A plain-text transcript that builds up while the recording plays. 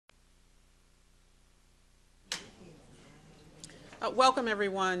Welcome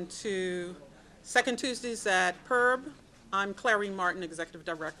everyone to Second Tuesdays at PERB. I'm Clary Martin, Executive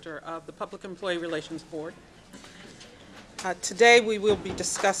Director of the Public Employee Relations Board. Today we will be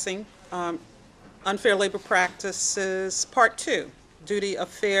discussing unfair labor practices, Part 2, duty of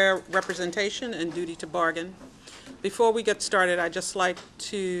fair representation and duty to bargain. Before we get started, I'd just like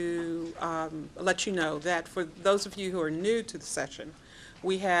to let you know that for those of you who are new to the session,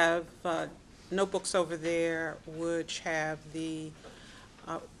 we have notebooks over there which have the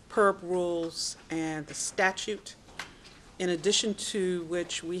PERB rules and the statute, in addition to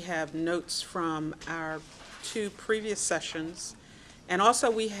which we have notes from our 2 previous sessions, and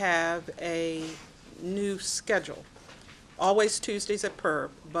also we have a new schedule. Always Tuesdays at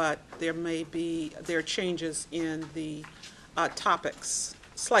PERB, but there are changes in the topics,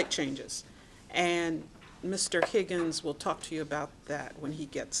 slight changes, and Mr. Higgins will talk to you about that when he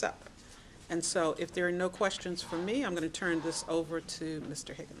gets up. And so if there are no questions for me, I'm going to turn this over to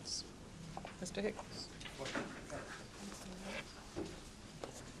Mr. Higgins. Mr. Higgins.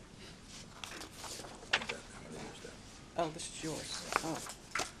 Oh, this is yours. Oh.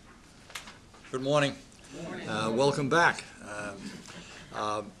 Good morning. Welcome back.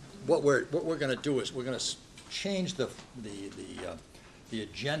 What we're going to do is we're going to change the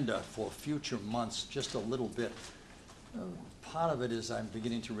agenda for future months just a little bit. Part of it is I'm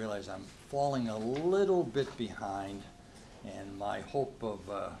beginning to realize I'm falling a little bit behind, and my hope of,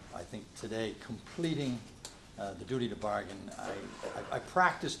 I think today, completing the duty to bargain. I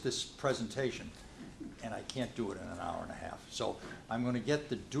practiced this presentation, and I can't do it in an hour and a half. So I'm going to get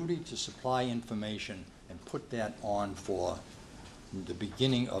the duty to supply information and put that on for the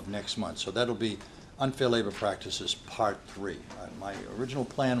beginning of next month. So that'll be Unfair Labor Practices Part 3. My original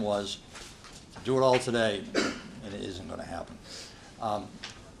plan was to do it all today, and it isn't going to happen.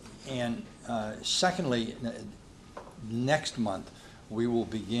 Secondly, next month we will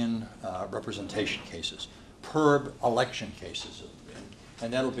begin representation cases, PERB election cases,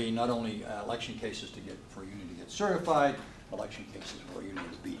 and that'll be not only election cases for a union to get certified, election cases for a union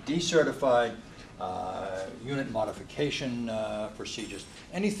to be decertified, unit modification procedures,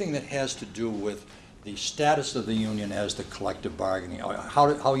 anything that has to do with the status of the union as the collective bargaining, how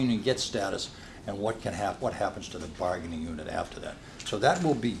a union gets status, and what happens to the bargaining unit after that. So that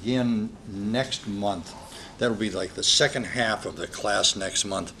will begin next month. That'll be like the second half of the class next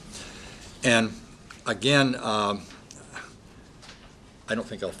month. And again, I don't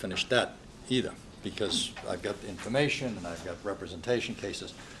think I'll finish that either, because I've got the information and I've got representation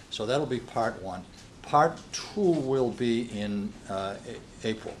cases. So that'll be Part 1. Part 2 will be in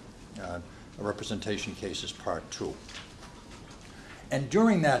April. Representation cases Part 2. And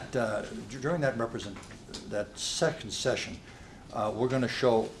during that that second session, we're going to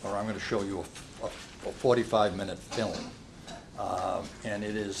show, or I'm going to show you a 45-minute film, and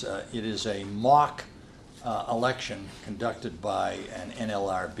it is a mock election conducted by an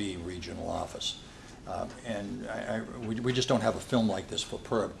NLRB regional office, and we just don't have a film like this for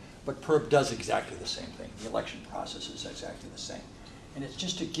PERB, but PERB does exactly the same thing. The election process is exactly the same. And it's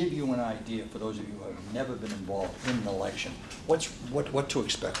just to give you an idea, for those of you who have never been involved in an election, what to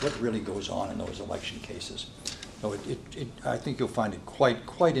expect, what really goes on in those election cases. So I think you'll find it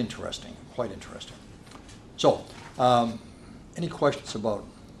quite interesting, quite interesting. So, any questions about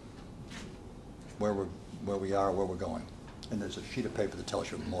where we are, where we're going? And there's a sheet of paper that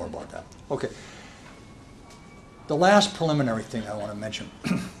tells you more about that. Okay. The last preliminary thing I want to mention.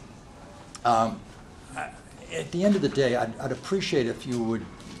 At the end of the day, I'd appreciate if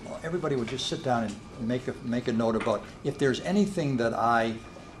everybody would just sit down and make a note about if there's anything that I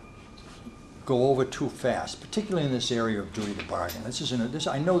go over too fast, particularly in this area of duty to bargain.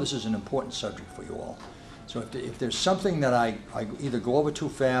 I know this is an important subject for you all. So if there's something that I either go over too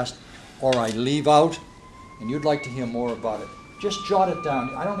fast or I leave out, and you'd like to hear more about it, just jot it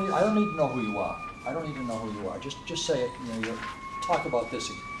down. I don't need to know who you are. I don't need to know who you are. Just say it. You talk about this.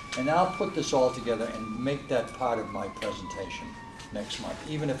 And I'll put this all together and make that part of my presentation next month,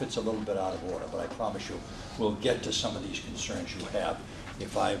 even if it's a little bit out of order. But I promise you, we'll get to some of these concerns you have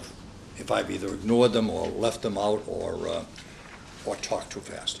if I've either ignored them or left them out or talked too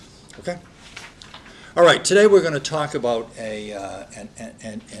fast. Okay. All right. Today we're going to talk about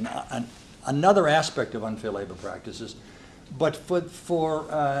another aspect of unfair labor practices, but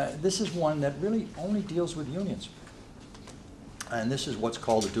this is one that really only deals with unions. And this is what's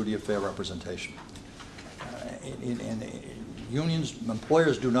called the duty of fair representation. Unions,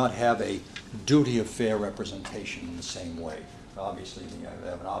 employers do not have a duty of fair representation in the same way. Obviously,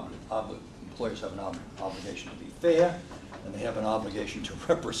 employers have an obligation to be fair, and they have an obligation to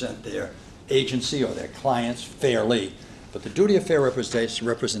represent their agency or their clients fairly. But the duty of fair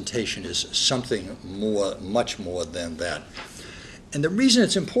representation is something more, much more than that. And the reason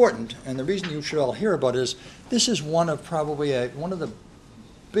it's important, and the reason you should all hear about it, is this is one of probably one of the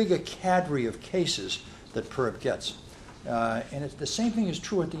bigger cadre of cases that PERB gets. And the same thing is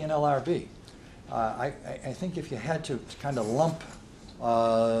true at the NLRB. I think if you had to kind of lump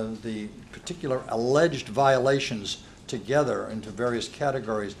the particular alleged violations together into various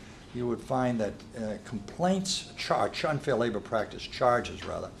categories, you would find that complaints, unfair labor practice charges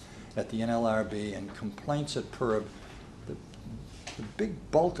rather, at the NLRB and complaints at PERB, the big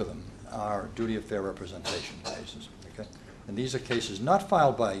bulk of them are duty of fair representation cases. Okay? And these are cases not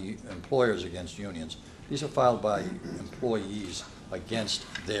filed by employers against unions. These are filed by employees against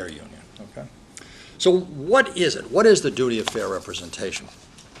their union. Okay? So what is it? What is the duty of fair representation?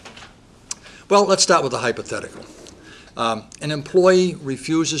 Well, let's start with a hypothetical. An employee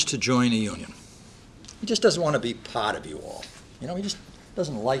refuses to join a union. He just doesn't want to be part of you all. You know, he just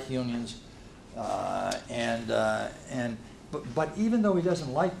doesn't like unions. But even though he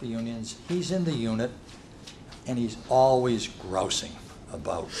doesn't like the unions, he's in the unit, and he's always grousing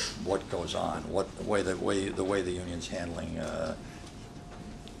about what goes on, the way the union's handling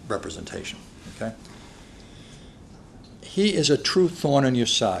representation. Okay. He is a true thorn in your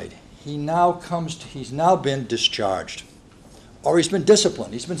side. He's now been discharged, or he's been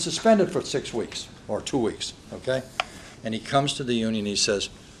disciplined. He's been suspended for 6 weeks or 2 weeks, okay? And he comes to the union and he says,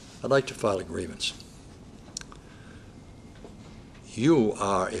 I'd like to file a grievance. You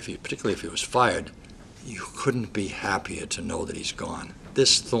are, particularly if he was fired, you couldn't be happier to know that he's gone.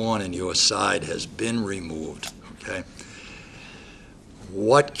 This thorn in your side has been removed, okay?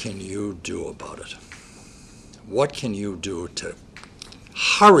 What can you do about it? What can you do to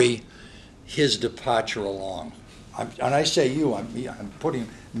hurry his departure along? And I say you, I'm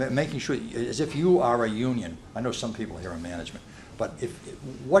making sure, as if you are a union. I know some people here are management, but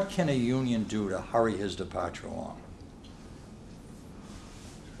what can a union do to hurry his departure along?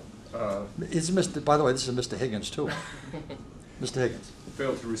 By the way, this is Mr. Higgins too. Mr. Higgins.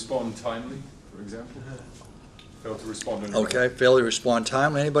 Fail to respond timely, for example. Fail to respond. Okay, fail to respond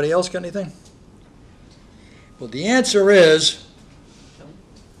timely. Anybody else got anything? Well, the answer is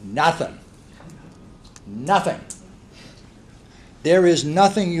nothing. Nothing. There is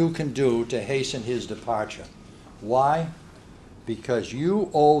nothing you can do to hasten his departure. Why? Because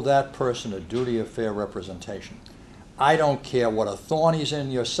you owe that person a duty of fair representation. I don't care what a thorn he's in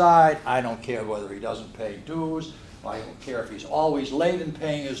your side. I don't care whether he doesn't pay dues. I don't care if he's always late in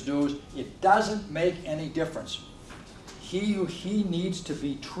paying his dues. It doesn't make any difference. He needs to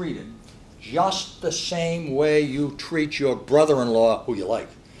be treated just the same way you treat your brother-in-law, who you like,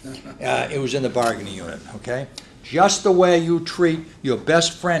 who's in the bargaining unit, okay? Just the way you treat your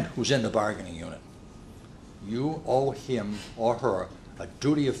best friend who's in the bargaining unit. You owe him or her a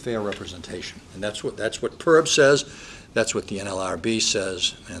duty of fair representation. And that's what PERB says, that's what the NLRB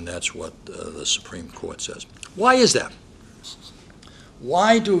says, and that's what the Supreme Court says. Why is that?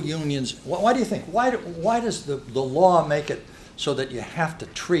 Why do unions, why do you think, why does the law make it so that you have to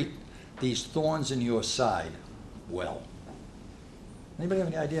treat these thorns in your side well? Anybody have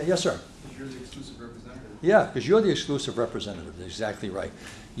any idea? Yes, sir. Because you're the exclusive representative. Yeah, because you're the exclusive representative. Exactly right.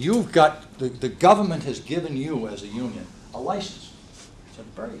 You've got, the government has given you as a union a license. It's a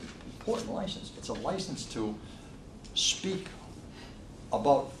very important license. It's a license to speak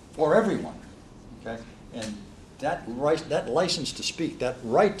for everyone, okay? And that license to speak, that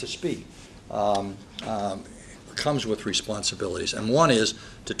right to speak, comes with responsibilities. And one is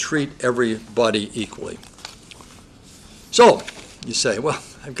to treat everybody equally. So, you say, well,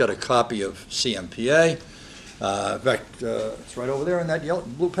 I've got a copy of CMPA. In fact, it's right over there in that yellow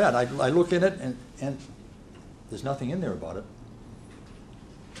blue pad. I look in it, and there's nothing in there about it.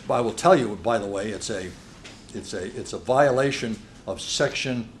 But I will tell you, by the way, it's a violation of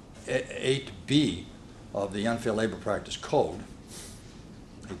Section 8B of the Unfair Labor Practice Code,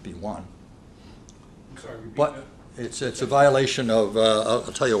 8B1. Sorry, repeat But that. it's a violation of.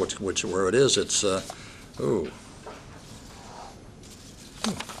 I'll tell you where it is. It's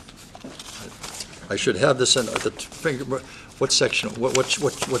I should have this in the finger. What section?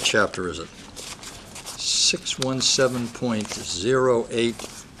 What chapter is it?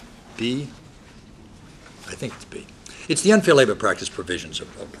 617.08B. I think it's B. It's the unfair labor practice provisions of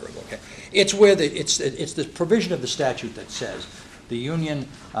PERB. Okay, it's where it's the provision of the statute that says the union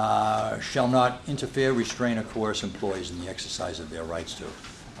shall not interfere, restrain, or coerce employees in the exercise of their rights to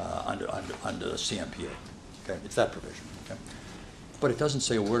under CMPA. Okay, it's that provision. Okay. But it doesn't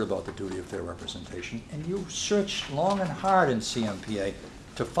say a word about the duty of fair representation, and you search long and hard in CMPA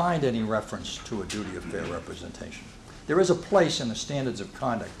to find any reference to a duty of fair representation. There is a place in the standards of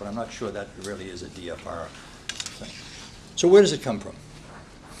conduct, but I'm not sure that really is a DFR thing. So where does it come from?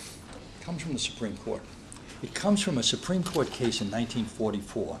 It comes from the Supreme Court. It comes from a Supreme Court case in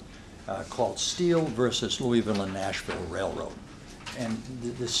 1944 called Steele versus Louisville and Nashville Railroad. And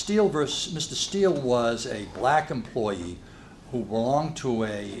the Steele versus, Mr. Steele was a black employee who belonged to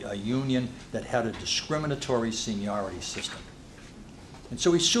a union that had a discriminatory seniority system. And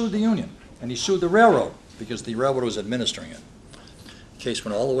so he sued the union, and he sued the railroad because the railroad was administering it. The case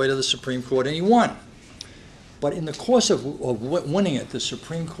went all the way to the Supreme Court, and he won. But in the course of winning it, the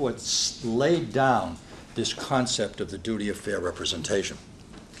Supreme Court laid down this concept of the duty of fair representation.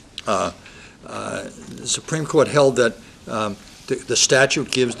 The Supreme Court held that the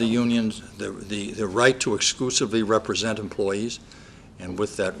statute gives the unions the right to exclusively represent employees, and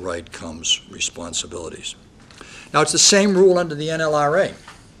with that right comes responsibilities. Now, it's the same rule under the NLRA.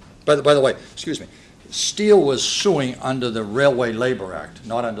 By the way, excuse me, Steele was suing under the Railway Labor Act,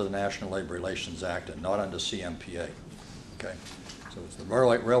 not under the National Labor Relations Act, and not under CMPA. Okay, so it's the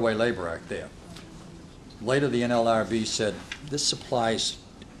Railway Labor Act there. Later, the NLRB said this applies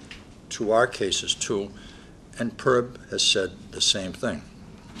to our cases too, and PERB has said the same thing.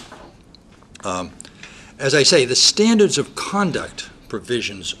 As I say, the standards of conduct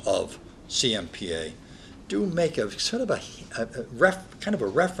provisions of CMPA do make a sort of kind of a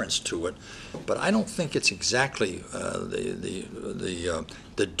reference to it, but I don't think it's exactly the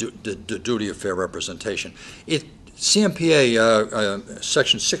duty of fair representation. CMPA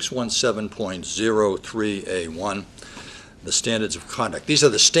section 617.03A1, the standards of conduct. These are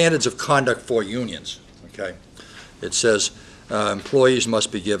the standards of conduct for unions. Okay, it says employees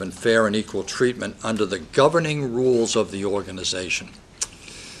must be given fair and equal treatment under the governing rules of the organization.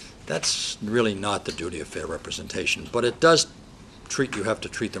 That's really not the duty of fair representation, but it does you have to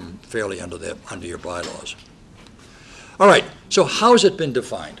treat them fairly under your bylaws. All right, so how's it been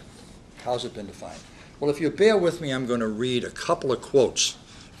defined? How's it been defined? Well, if you bear with me, I'm going to read a couple of quotes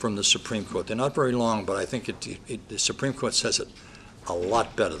from the Supreme Court. They're not very long, but I think the Supreme Court says it a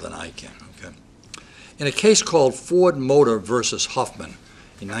lot better than I can. Okay? In a case called Ford Motor versus Huffman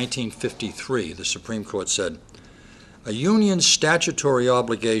in 1953, the Supreme Court said, a union's statutory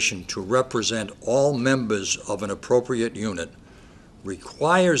obligation to represent all members of an appropriate unit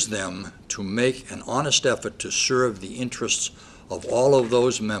requires them to make an honest effort to serve the interests of all of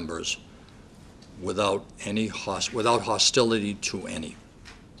those members without hostility to any.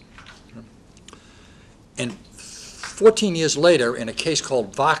 And 14 years later, in a case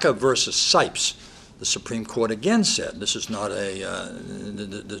called Vaca versus Sipes, the Supreme Court again said, this is not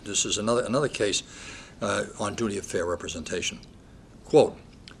this is another case on duty of fair representation. Quote,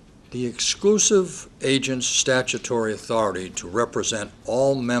 the exclusive agent's statutory authority to represent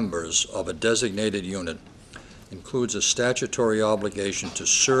all members of a designated unit includes a statutory obligation to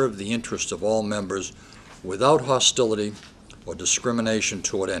serve the interests of all members without hostility or discrimination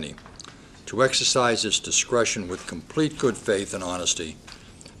toward any, to exercise its discretion with complete good faith and honesty,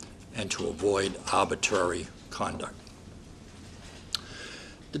 and to avoid arbitrary conduct.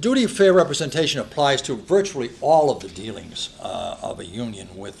 The duty of fair representation applies to virtually all of the dealings of a union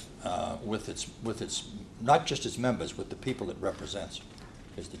with its not just its members, with the people it represents,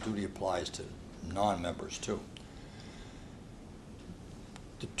 because the duty applies to non-members too.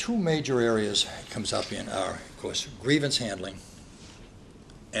 The two major areas it comes up in are, of course, grievance handling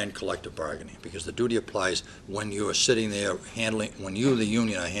and collective bargaining, because the duty applies when you are sitting there when you, the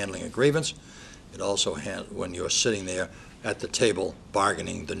union, are handling a grievance. It also when you're sitting there at the table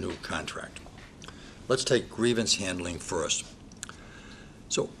bargaining the new contract. Let's take grievance handling first.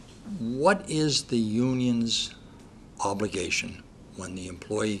 So what is the union's obligation when the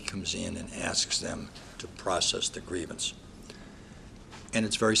employee comes in and asks them to process the grievance? And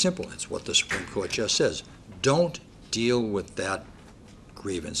it's very simple. It's what the Supreme Court just says. Don't deal with that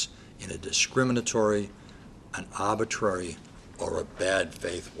grievance in a discriminatory, an arbitrary, or a bad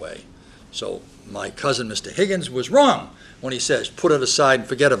faith way. So my cousin, Mr. Higgins, was wrong when he says, put it aside and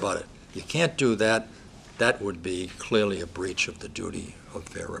forget about it. You can't do that. That would be clearly a breach of the duty of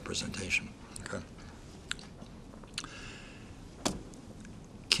fair representation. Okay?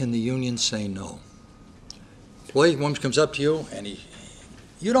 Can the union say no? Employee once comes up to you and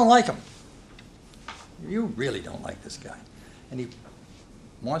you don't like him. You really don't like this guy. And he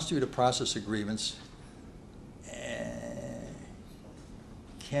wants you to process a grievance.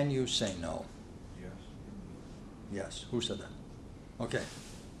 Can you say no? Yes. Yes. Who said that? Okay.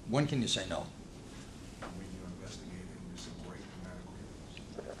 When can you say no? When you investigate and there's a break in that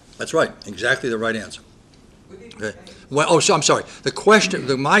agreement. That's right. Exactly the right answer. Would it Okay. Well, oh, so I'm sorry.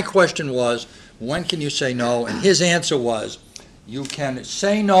 My question was, when can you say no? And his answer was, you can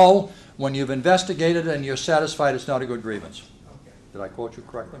say no when you've investigated and you're satisfied it's not a good grievance. Did I quote you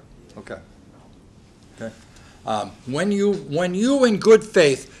correctly? Okay. Okay. When you in good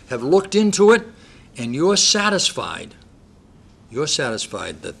faith have looked into it and you're satisfied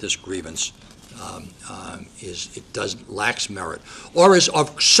that this grievance lacks merit, or is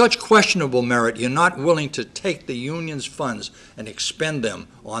of such questionable merit, you're not willing to take the union's funds and expend them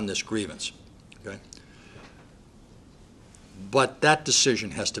on this grievance. Okay? But that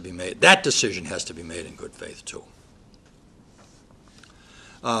decision has to be made. That decision has to be made in good faith too.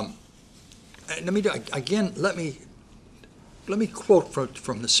 Let me quote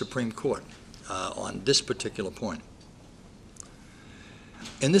from the Supreme Court on this particular point.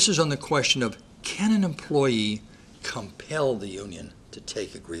 And this is on the question of, can an employee compel the union to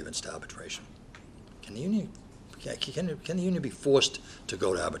take a grievance to arbitration? Can the union be forced to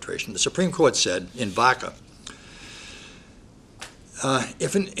go to arbitration? The Supreme Court said in Vaca,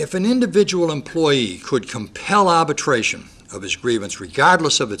 if an individual employee could compel arbitration of his grievance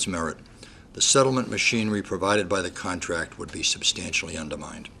regardless of its merit, the settlement machinery provided by the contract would be substantially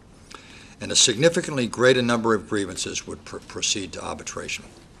undermined, and a significantly greater number of grievances would proceed to arbitration.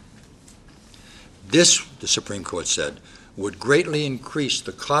 This, the Supreme Court said, would greatly increase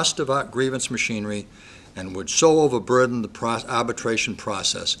the cost of our grievance machinery and would so overburden the arbitration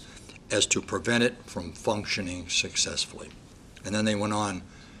process as to prevent it from functioning successfully. And then they went on,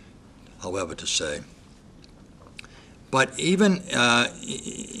 however, to say, but even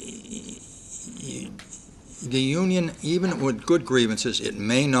the union, even with good grievances, it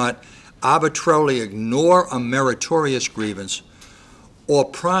may not arbitrarily ignore a meritorious grievance or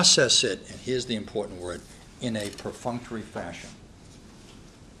process it, and here's the important word, in a perfunctory fashion.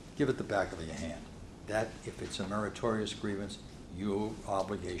 Give it the back of your hand. That, if it's a meritorious grievance, your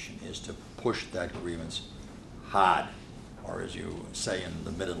obligation is to push that grievance hard, or as you say in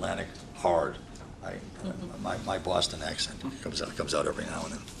the Mid-Atlantic, hard. My Boston accent comes out every now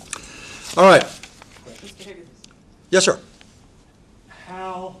and then. All right. Mr. Higgins. Yes, sir.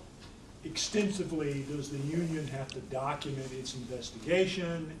 How extensively does the union have to document its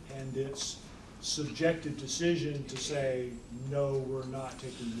investigation and its subjective decision to say, no, we're not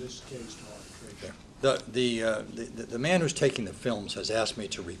taking this case to arbitration? The man who's taking the films has asked me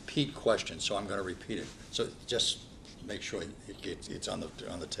to repeat questions, so I'm going to repeat it. So just make sure it's on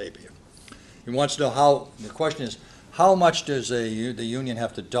the tape here. He wants to know the question is, how much does the union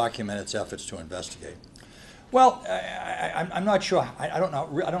have to document its efforts to investigate? Well, I'm not sure. I don't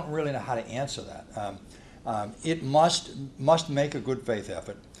know. I don't really know how to answer that. It must make a good faith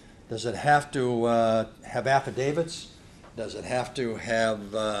effort. Does it have to have affidavits? Does it have to have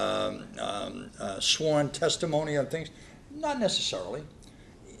sworn testimony on things? Not necessarily.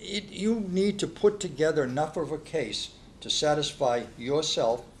 You need to put together enough of a case to satisfy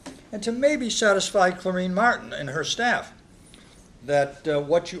yourself and to maybe satisfy Clarine Martin and her staff that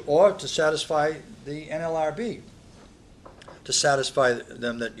or to satisfy the NLRB, to satisfy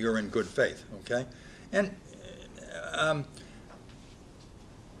them that you're in good faith, okay? And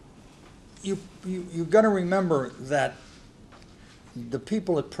you've got to remember that the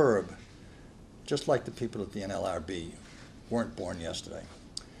people at PERB, just like the people at the NLRB, weren't born yesterday.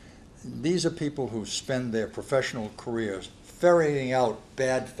 These are people who spend their professional careers ferreting out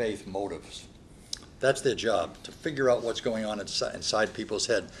bad faith motives. That's their job, to figure out what's going on inside people's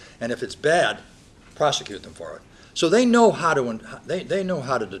head. And if it's bad, prosecute them for it. So they know how to they know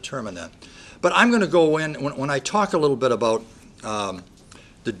how to determine that. But I'm going to go in, when I talk a little bit about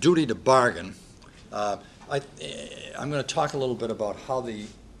the duty to bargain, I'm going to talk a little bit about how the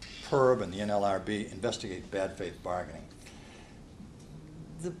PERB and the NLRB investigate bad faith bargaining.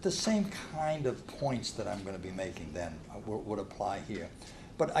 The same kind of points that I'm going to be making then would apply here.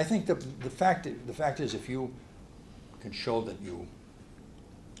 But I think the fact is, if you can show that you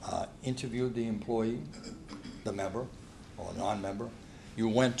interviewed the employee, the member or non-member, you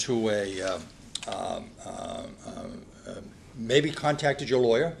went to maybe contacted your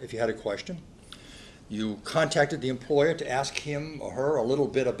lawyer if you had a question, you contacted the employer to ask him or her a little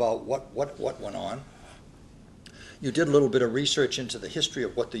bit about what went on. You did a little bit of research into the history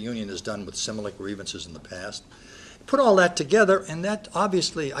of what the union has done with similar grievances in the past. Put all that together, and that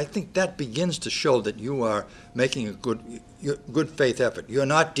obviously, I think that begins to show that you are making a good faith effort. You're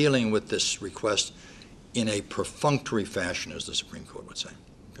not dealing with this request in a perfunctory fashion, as the Supreme Court would say.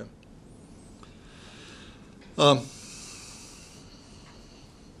 Okay.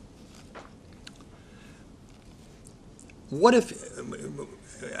 What if,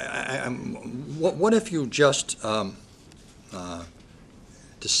 what if you just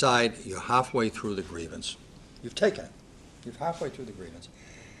decide you're halfway through the grievance? You've taken it. You're halfway through the grievance.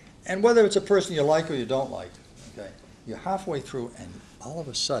 And whether it's a person you like or you don't like, okay, you're halfway through and all of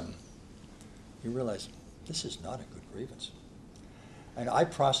a sudden you realize this is not a good grievance. And I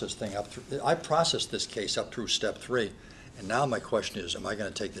processed this case up through step 3, and now my question is, am I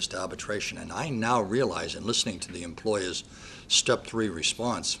going to take this to arbitration? And I now realize, in listening to the employer's step 3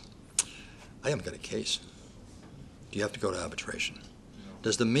 response, I haven't got a case. Do you have to go to arbitration?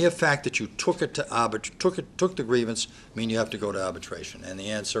 Does the mere fact that you took the grievance mean you have to go to arbitration? And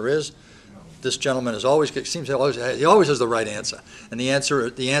the answer is, this gentleman he always has the right answer. And the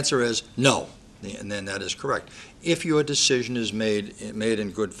answer is no. And then that is correct, if your decision is made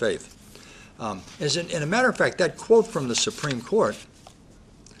in good faith. In a matter of fact, that quote from the Supreme Court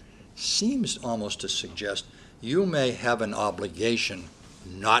seems almost to suggest you may have an obligation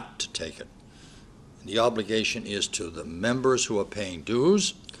not to take it. The obligation is to the members who are paying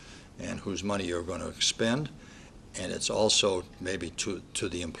dues and whose money you're going to expend, and it's also maybe to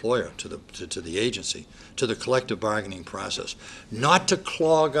the employer, to the agency, to the collective bargaining process, not to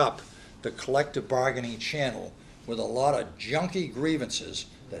clog up the collective bargaining channel with a lot of junky grievances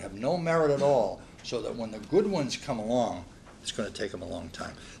that have no merit at all, so that when the good ones come along, it's going to take them a long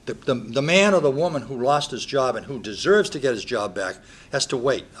time. The man or the woman who lost his job and who deserves to get his job back has to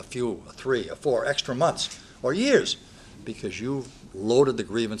wait a 3 or 4 extra months or years because you've loaded the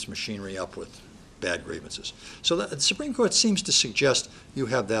grievance machinery up with bad grievances. So the Supreme Court seems to suggest you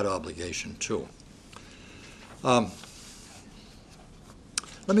have that obligation too. Let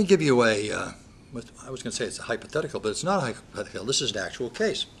me give you I was going to say it's a hypothetical, but it's not a hypothetical. This is an actual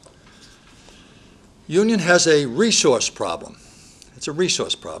case. Union has a resource problem. It's a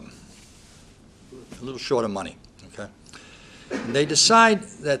resource problem. A little short of money, okay? And they decide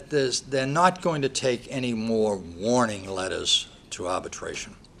that they're not going to take any more warning letters to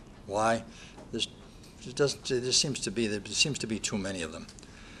arbitration. Why? There seems to be too many of them.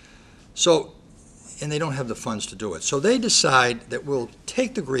 So, and they don't have the funds to do it. So they decide that we'll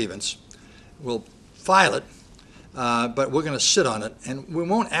take the grievance, we'll file it, but we're going to sit on it, and we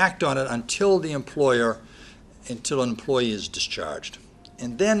won't act on it until an employee is discharged.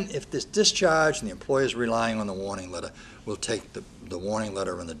 And then if this discharge and the employer is relying on the warning letter, we'll take the warning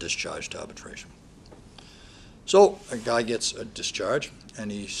letter and the discharge to arbitration. So a guy gets a discharge,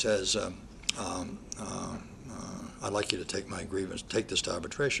 and he says, I'd like you to take my grievance, take this to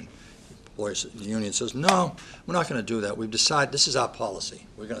arbitration. The union says, no, we're not going to do that. We've decided this is our policy.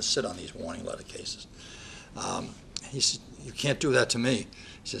 We're going to sit on these warning letter cases. He says, you can't do that to me.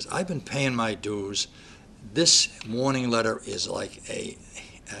 He says, I've been paying my dues. This warning letter is like an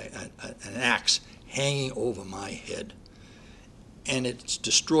axe hanging over my head, and it's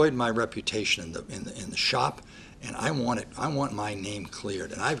destroyed my reputation in the shop, and I want my name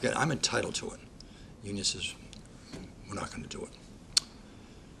cleared, and I'm entitled to it. Union says, we're not going to do it.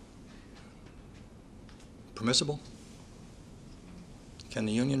 Permissible? Can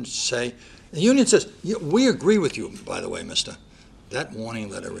the union say? The union says, we agree with you, by the way, mister. That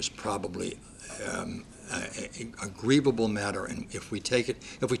warning letter is probably a grievable matter, and if we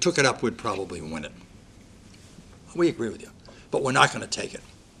took it up, we'd probably win it. We agree with you, but we're not going to take it.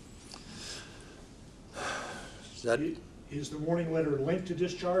 Is the warning letter linked to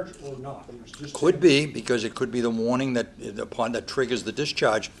discharge or not? Could be, because it could be the warning that triggers the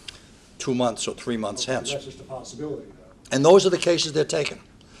discharge 2 months or 3 months hence. That's just a possibility, though. And those are the cases they're taking.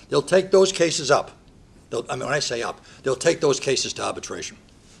 They'll take those cases up. When I say up, they'll take those cases to arbitration.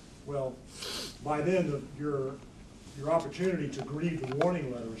 Well, by then, your opportunity to grieve the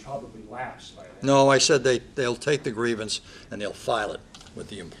warning letter is probably lapsed by then. No, I said they'll take the grievance and they'll file it with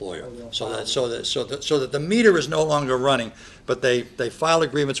the employer, so that the meter is no longer running, but they file a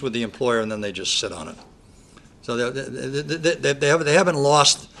grievance with the employer and then they just sit on it. So they haven't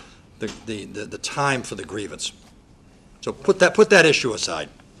lost the time for the grievance. So put that issue aside.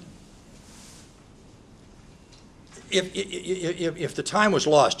 If the time was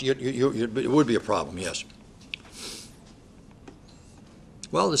lost, it would be a problem, yes.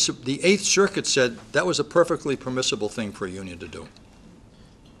 Well, the Eighth Circuit said that was a perfectly permissible thing for a union to do.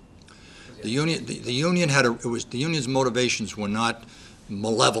 The union's motivations were not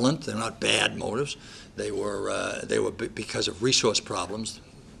malevolent; they're not bad motives. They were because of resource problems.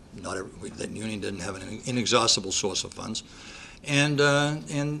 The union didn't have an inexhaustible source of funds. And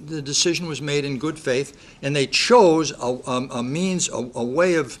the decision was made in good faith, and they chose a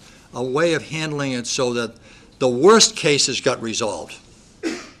way of handling it so that the worst cases got resolved.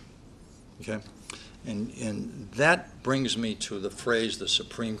 Okay, And that brings me to the phrase the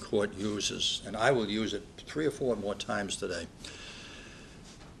Supreme Court uses, and I will use it 3 or 4 more times today.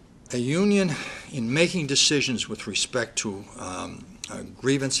 A union, in making decisions with respect to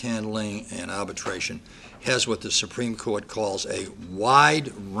grievance handling and arbitration, has what the Supreme Court calls a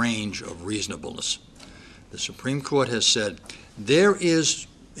wide range of reasonableness. The Supreme Court has said there is,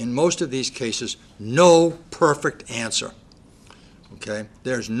 in most of these cases, no perfect answer. Okay?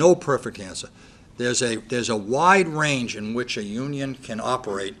 There's no perfect answer. There's a wide range in which a union can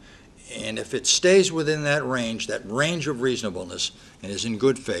operate, and if it stays within that range of reasonableness, and is in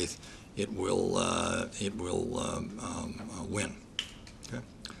good faith, it will win. Okay?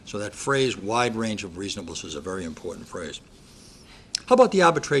 So that phrase, wide range of reasonableness, is a very important phrase. How about the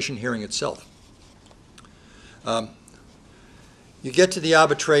arbitration hearing itself? You get to the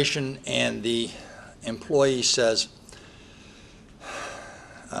arbitration, and the employee says,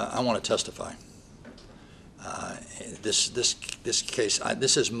 I want to testify. This case,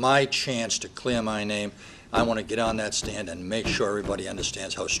 this is my chance to clear my name. I want to get on that stand and make sure everybody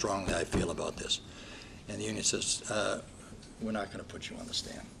understands how strongly I feel about this. And the union says, we're not going to put you on the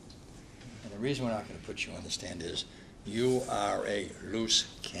stand. And the reason we're not going to put you on the stand is you are a loose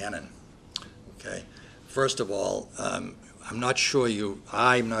cannon. Okay? First of all, I'm not sure,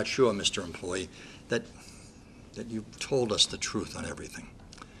 Mr. Employee, that you've told us the truth on everything.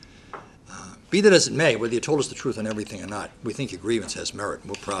 Be that as it may, whether you told us the truth on everything or not, we think your grievance has merit, and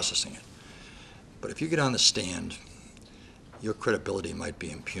we're processing it. But if you get on the stand, your credibility might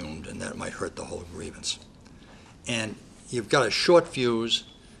be impugned, and that might hurt the whole grievance. And you've got a short fuse,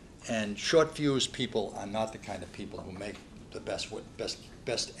 and short fuse people are not the kind of people who make the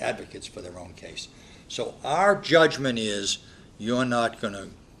best advocates for their own case. So our judgment is you're not going to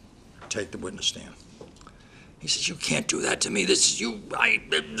take the witness stand. He says, you can't do that to me. This is you.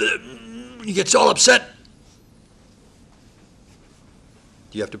 He gets all upset.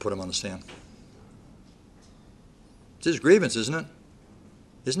 Do you have to put him on the stand? It's his grievance, isn't it?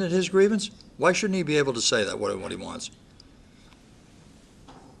 Isn't it his grievance? Why shouldn't he be able to say that, what he wants?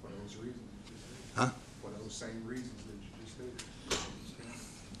 For those reasons. Huh? For those same reasons that you just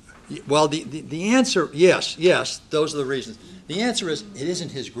stated. Well, the answer, yes, those are the reasons. The answer is, it isn't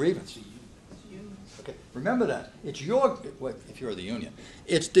his grievance. Okay, remember that. It's your, well, if you're the union,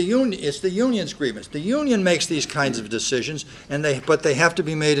 it's the union's grievance. The union makes these kinds of decisions, but they have to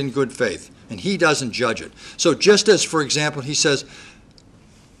be made in good faith, and he doesn't judge it. So just as, for example, he says,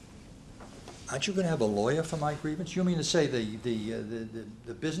 aren't you going to have a lawyer for my grievance? You mean to say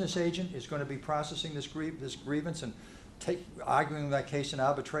the business agent is going to be processing this grievance and arguing that case in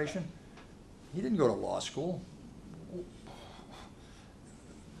arbitration? He didn't go to law school.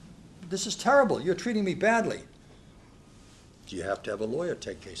 This is terrible. You're treating me badly. Do you have to have a lawyer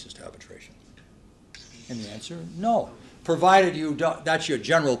take cases to arbitration? And the answer, no. Provided that's your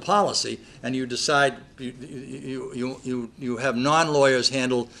general policy, and you decide you have non-lawyers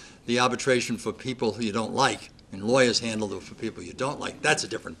handle the arbitration for people who you don't like, and lawyers handle them for people you don't like. That's a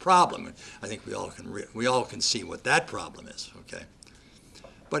different problem. I think we all can see what that problem is. Okay.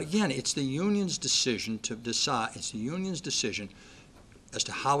 But again, it's the union's decision to decide. It's the union's decision as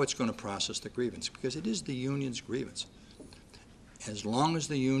to how it's going to process the grievance, because it is the union's grievance. As long as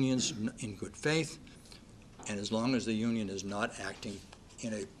the union's in good faith, and as long as the union is not acting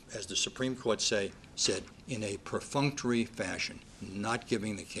in a, as the Supreme Court said, in a perfunctory fashion, not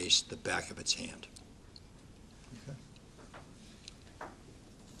giving the case the back of its hand. Okay.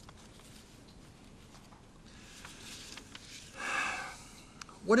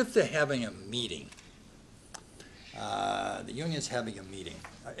 What if they're having a meeting? The union's having a meeting,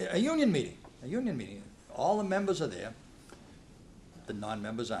 a union meeting. All the members are there. The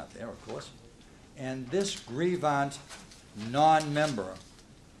non-members aren't there, of course. And this grievant non-member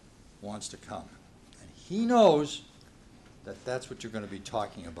wants to come. And he knows that that's what you're going to be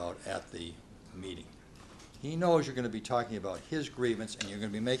talking about at the meeting. He knows you're going to be talking about his grievance, and you're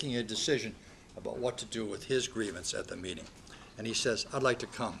going to be making a decision about what to do with his grievance at the meeting. And he says, I'd like to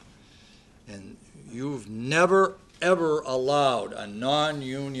come. And you've never, ever allowed a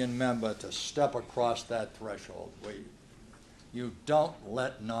non-union member to step across that threshold. You don't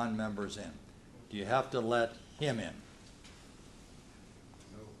let non-members in. Do you have to let him in?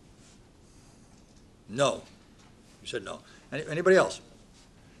 No. No. You said no. Anybody else?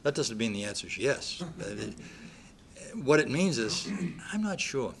 That doesn't mean the answer is yes. What it means is, I'm not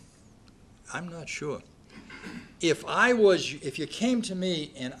sure. I'm not sure. If you came to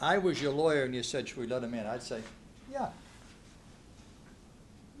me and I was your lawyer and you said, should we let him in? I'd say, yeah.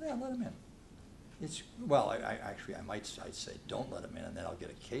 Yeah, let him in. Well, I'd say, don't let him in, and then I'll get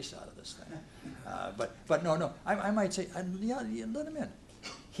a case out of this thing. But no, I might say, yeah, let him in.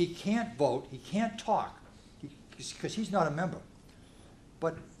 He can't vote, he can't talk, because he's not a member.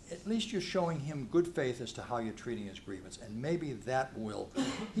 But at least you're showing him good faith as to how you're treating his grievance, and maybe that will,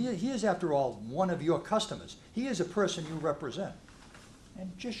 he is, after all, one of your customers. He is a person you represent.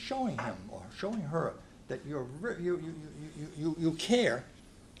 And just showing him or showing her that you care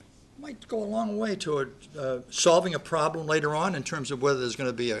might go a long way toward solving a problem later on in terms of whether there's going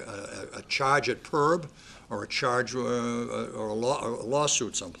to be a charge at PERB or a charge or a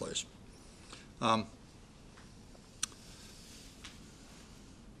lawsuit someplace.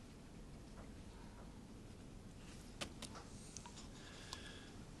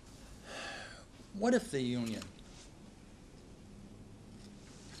 What if the union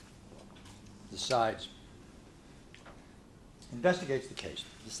investigates the case,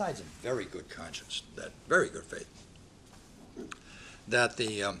 decides in very good conscience, very good faith, that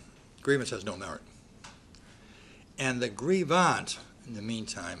the grievance has no merit. And the grievant, in the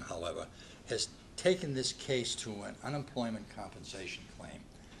meantime, however, has taken this case to an unemployment compensation claim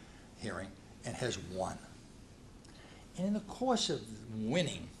hearing and has won. And in the course of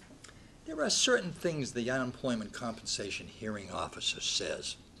winning, there are certain things the unemployment compensation hearing officer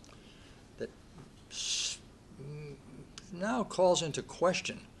says that now calls into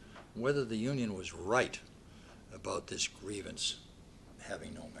question whether the union was right about this grievance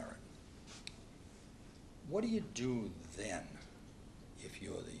having no merit. What do you do then if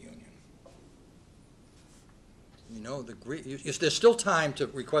you're the union? You know, if there's still time to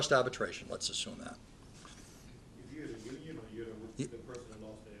request arbitration, let's assume that. If you're the union or you're the person that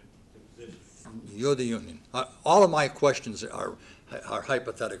lost their position? You're the union. All of my questions are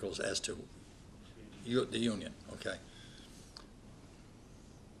hypotheticals as to the union, okay?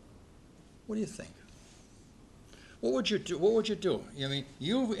 What do you think? What would you do? What would you do? I mean,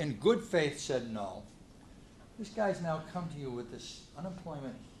 you in good faith said no. This guy's now come to you with this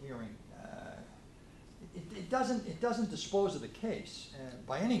unemployment hearing. It doesn't dispose of the case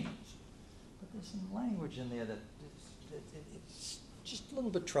by any means, but there's some language in there that it's just a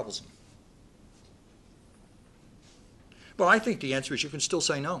little bit troublesome. Well, I think the answer is you can still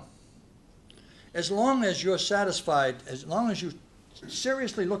say no. As long as you're satisfied, as long as you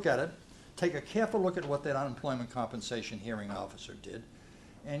seriously look at it, take a careful look at what that unemployment compensation hearing officer did,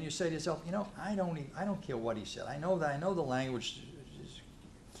 and you say to yourself, you know, I don't care what he said. I know the language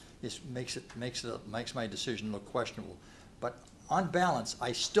makes my decision look questionable, but on balance,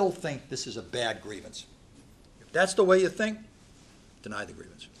 I still think this is a bad grievance. If that's the way you think, deny the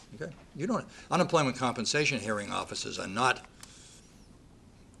grievance. Okay? Unemployment compensation hearing officers are not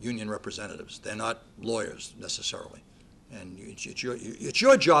union representatives. They're not lawyers necessarily. And it's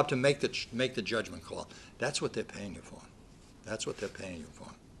your job to make the judgment call. That's what they're paying you for. That's what they're paying you for.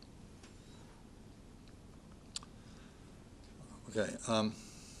 Okay.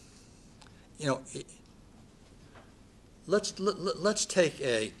 You know, let's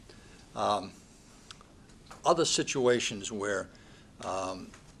take other situations where.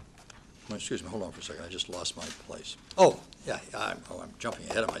 Excuse me. Hold on for a second. I just lost my place. Oh, yeah. I'm jumping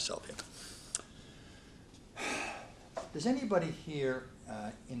ahead of myself here. Is anybody here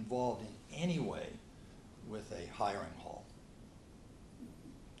involved in any way with a hiring hall?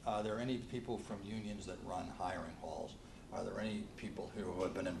 Are there any people from unions that run hiring halls? Are there any people who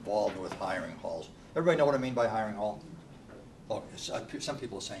have been involved with hiring halls? Everybody know what I mean by hiring hall? Oh, some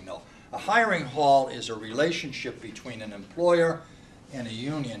people are saying no. A hiring hall is a relationship between an employer and a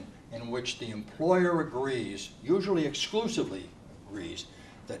union in which the employer agrees, usually exclusively agrees,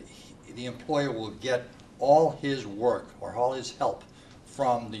 that the employer will get all his work or all his help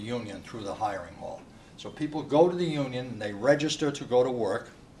from the union through the hiring hall. So people go to the union and they register to go to work.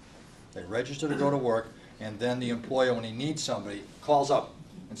 They register to go to work, and then the employer, when he needs somebody, calls up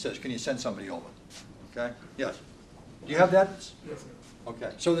and says, can you send somebody over? Okay? Yes. Do you have that? Yes, sir.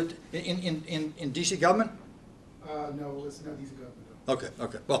 Okay. So that in DC government? No, it's not DC government. Okay,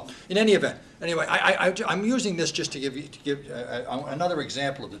 okay. Well, in any event, anyway, I'm using this just to give another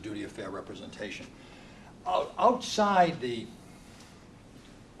example of the duty of fair representation. Outside the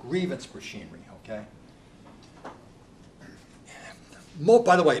grievance machinery, okay?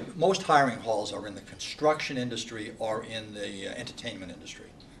 By the way, most hiring halls are in the construction industry or in the entertainment industry.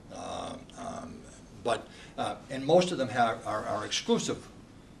 And most of them are exclusive,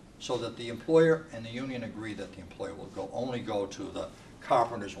 so that the employer and the union agree that the employer will only go to the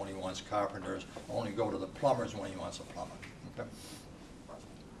carpenters when he wants carpenters, only go to the plumbers when he wants a plumber. Okay?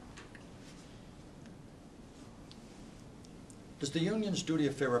 Does the union's duty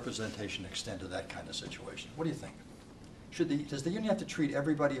of fair representation extend to that kind of situation? What do you think? Does the union have to treat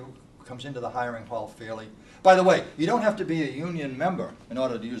everybody who comes into the hiring hall fairly? By the way, you don't have to be a union member in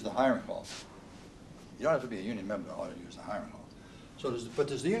order to use the hiring hall. You don't have to be a union member in order to use the hiring hall. So,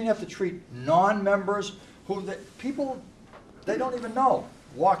 does the union have to treat non-members who people they don't even know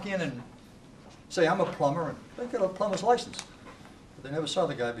walk in and say, I'm a plumber, and they get a plumber's license, but they never saw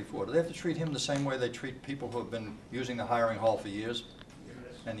the guy before. Do they have to treat him the same way they treat people who have been using the hiring hall for years?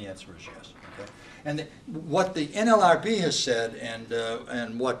 And the answer is yes. Okay. And what the NLRB has said,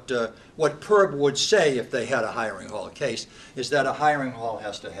 and what PERB would say if they had a hiring hall case, is that a hiring hall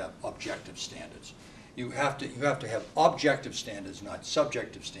has to have objective standards. You have to have objective standards, not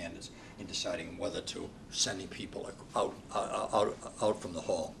subjective standards, in deciding whether to sending people out from the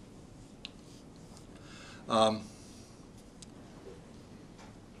hall.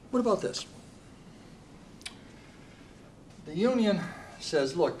 What about this? The union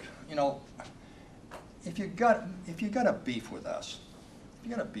says, look, you know, if you got a beef with us,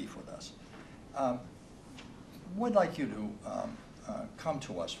 we'd like you to come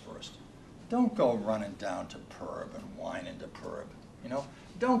to us first. Don't go running down to PERB and whining to PERB. You know,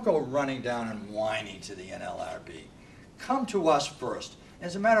 don't go running down and whining to the NLRB. Come to us first.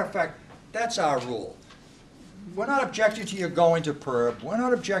 As a matter of fact, that's our rule. We're not objecting to you going to PERB. We're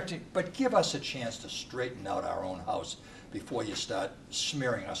not objecting, but give us a chance to straighten out our own house before you start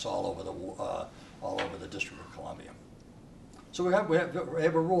smearing us all over the District of Columbia. So we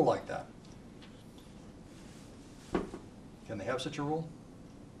have a rule like that. Can they have such a rule?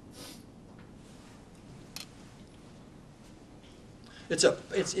 It's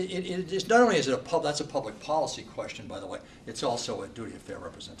not only is it that's a public policy question, by the way. It's also a duty of fair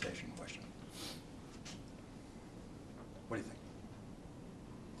representation question. What do you think?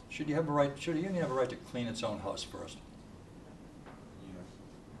 Should a union have a right to clean its own house first?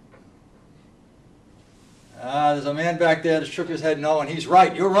 There's a man back there that shook his head no, and he's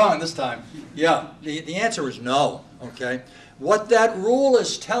right. You're wrong this time. Yeah, the answer is no, okay? What that rule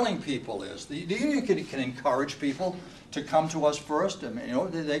is telling people is the union can encourage people to come to us first. I mean, you know,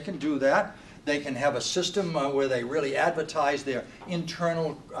 they can do that. They can have a system where they really advertise their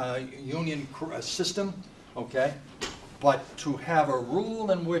internal union system, okay? But to have a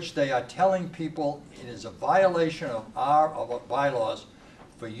rule in which they are telling people it is a violation of our bylaws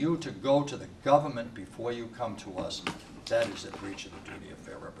for you to go to the government before you come to us, that is a breach of the duty of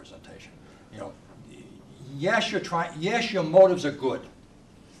fair representation. You know, yes, your motives are good,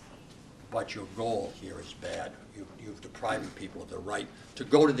 but your goal here is bad. You've deprived people of the right to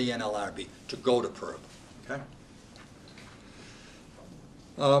go to the NLRB, to go to PERB. Okay.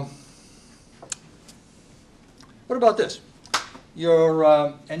 What about this? You're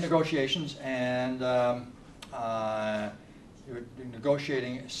in negotiations and you're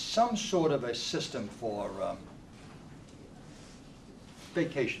negotiating some sort of a system for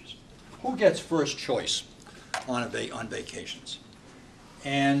vacations. Who gets first choice on vacations?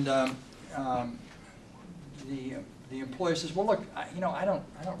 And the employer says, "Well, look, you know, I don't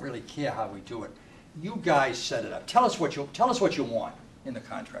really care how we do it. You guys set it up. Tell us what you want in the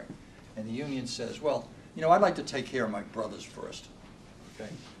contract." And the union says, "Well, you know, I'd like to take care of my brothers first. Okay,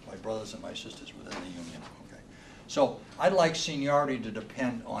 my brothers and my sisters within the union. Okay, so I'd like seniority to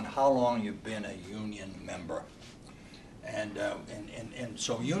depend on how long you've been a union member." And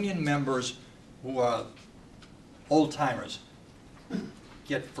so union members who are old timers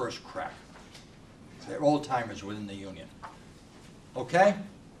get first crack. They're old timers within the union. Okay?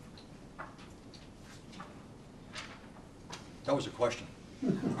 That was a question.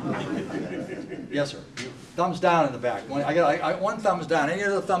 Yes, sir. Thumbs down in the back. I got one thumbs down. Any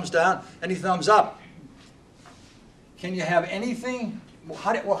other thumbs down? Any thumbs up? Can you have anything? Well,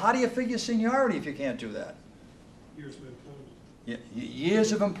 how do you figure seniority if you can't do that? Years of employment. Yeah,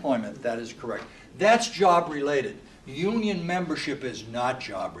 years of employment, that is correct. That's job related. Union membership is not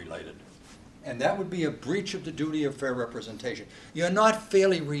job related. And that would be a breach of the duty of fair representation. You're not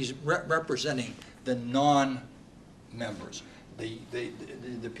fairly representing the non-members,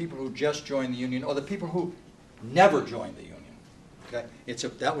 the people who just joined the union, or the people who never joined the union. Okay?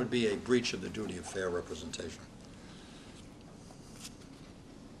 That would be a breach of the duty of fair representation.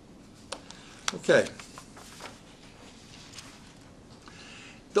 Okay.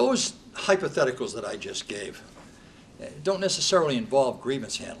 Those hypotheticals that I just gave don't necessarily involve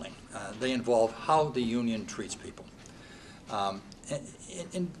grievance handling. They involve how the union treats people.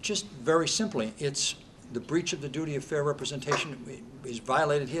 And just very simply, it's the breach of the duty of fair representation is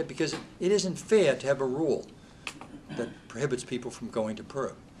violated here because it isn't fair to have a rule that prohibits people from going to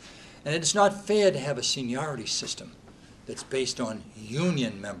PERB. And it's not fair to have a seniority system that's based on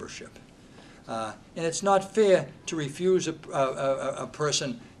union membership. And it's not fair to refuse a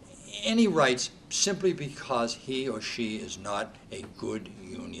person any rights simply because he or she is not a good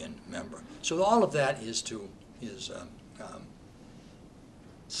union member. So all of that is to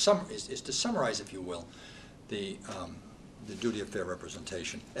summarize, if you will, the duty of fair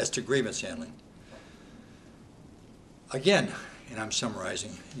representation. As to grievance handling, again, and I'm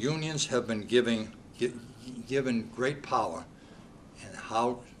summarizing, unions have been given great power,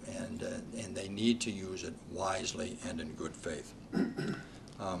 and they need to use it wisely and in good faith.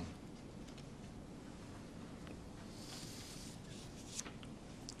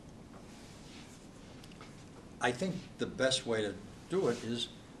 I think the best way to do it is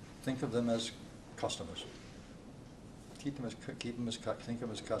think of them as customers. Think of them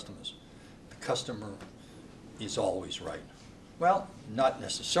as customers. The customer is always right. Well, not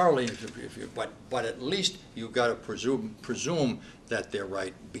necessarily, but at least you've got to presume that they're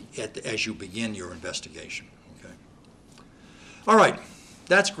right as you begin your investigation. Okay. All right,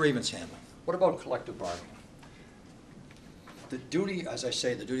 that's grievance handling. What about collective bargaining? The duty, as I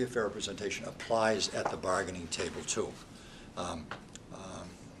say, the duty of fair representation applies at the bargaining table too.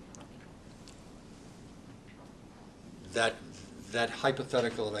 That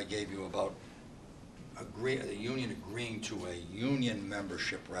hypothetical that I gave you about the union agreeing to a union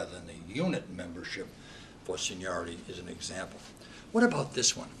membership rather than a unit membership for seniority is an example. What about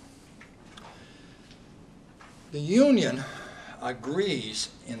this one? The union agrees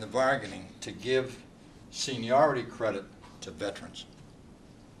in the bargaining to give seniority credit to veterans.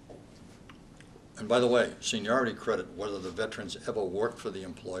 And by the way, seniority credit, whether the veterans ever worked for the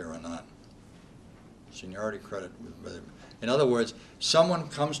employer or not. Seniority credit. In other words, someone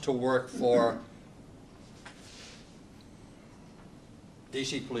comes to work for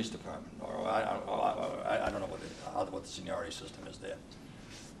DC Police Department, or I don't know what the seniority system is there,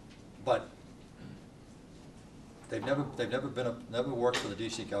 but they've never worked for the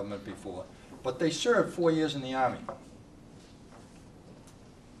DC government before, but they served 4 years in the Army,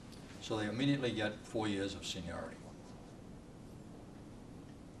 so they immediately get 4 years of seniority.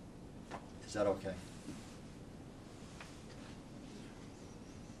 Is that okay?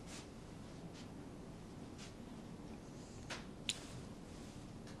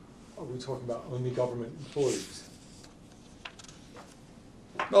 Are we talking about only government employees?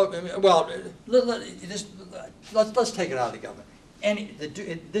 Well, let's take it out of the government.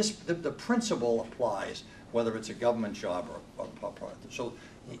 The principle applies whether it's a government job or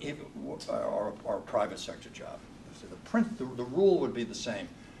a private sector job. So the rule would be the same.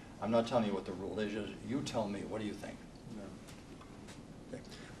 I'm not telling you what the rule is. You tell me. What do you think? No. Okay.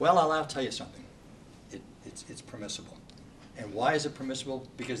 Well, I'll tell you something. It's permissible. And why is it permissible?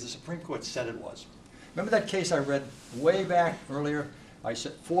 Because the Supreme Court said it was. Remember that case I read way back earlier? I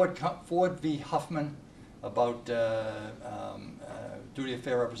said Ford v. Huffman about duty of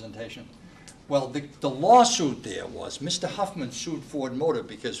fair representation. Well, the lawsuit there was Mr. Huffman sued Ford Motor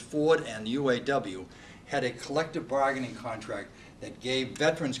because Ford and UAW had a collective bargaining contract that gave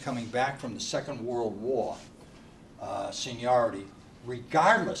veterans coming back from the Second World War seniority,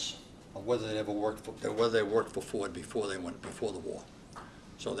 regardless of whether they worked for Ford before the war.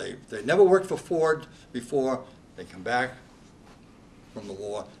 So they never worked for Ford before. They come back from the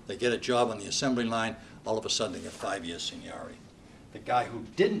war. They get a job on the assembly line. All of a sudden, they get 5 years seniority. The guy who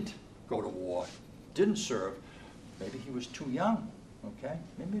didn't go to war, didn't serve, maybe he was too young. Okay,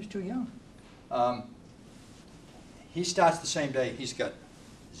 maybe he was too young. He starts the same day. He's got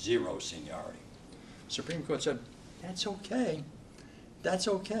 0 seniority. Supreme Court said, that's okay. That's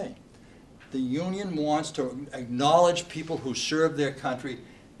okay. The union wants to acknowledge people who serve their country.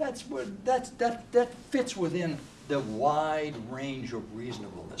 That fits within the wide range of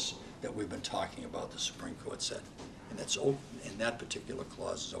reasonableness that we've been talking about, the Supreme Court said. And that particular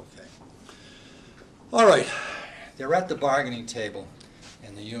clause is okay. All right, they're at the bargaining table,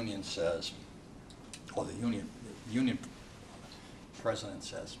 and the union says, or the union president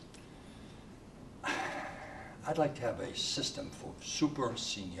says, I'd like to have a system for super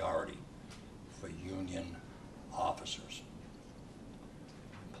seniority for union officers.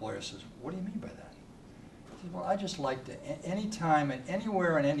 The employer says, what do you mean by that? He says, well, I just like to, anytime and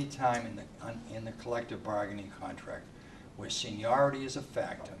anywhere and any time in the collective bargaining contract where seniority is a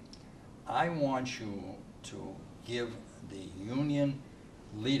factor, I want you to give the union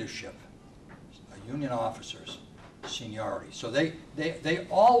leadership, union officers, seniority. So they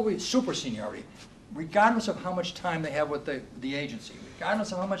always, super seniority, regardless of how much time they have with the agency,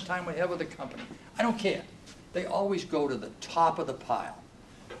 regardless of how much time we have with the company. I don't care. They always go to the top of the pile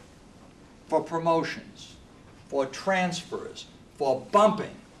for promotions, for transfers, for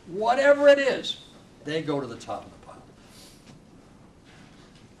bumping, whatever it is, they go to the top of the pile.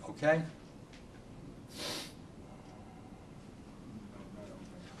 Okay?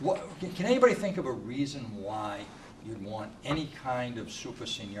 What, can anybody think of a reason why you'd want any kind of super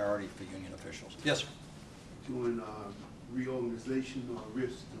seniority for union officials? Yes, sir. Doing reorganization or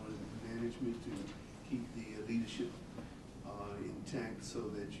risk on management to keep the leadership intact so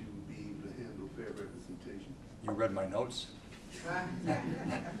that you will be able to handle fair representation. You read my notes?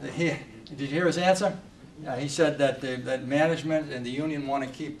 Did you hear his answer? He said that that management and the union want to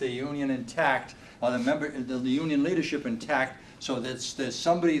keep the union intact, or the union leadership intact, so that there's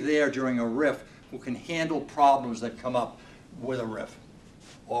somebody there during a RIF who can handle problems that come up with a RIF,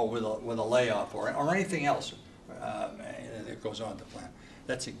 or with a layoff, or anything else that goes on in the plan.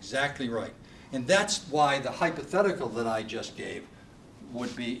 That's exactly right. And that's why the hypothetical that I just gave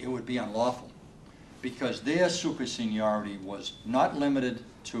would be unlawful, because their super seniority was not limited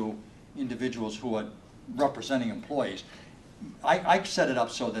to individuals who are representing employees. I set it up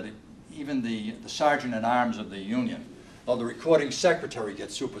so that even the sergeant at arms of the union, or the recording secretary,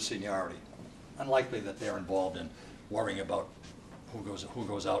 gets super seniority. Unlikely that they're involved in worrying about who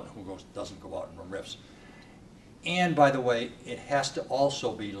goes out and who doesn't go out in RIFs. And by the way, it has to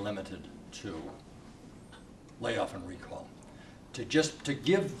also be limited to layoff and recall. To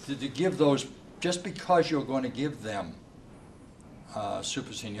give those, just because you're going to give them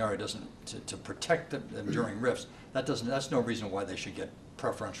super seniority to protect them during RIFs, that's no reason why they should get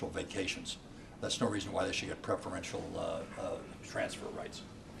preferential vacations. That's no reason why they should get preferential transfer rights.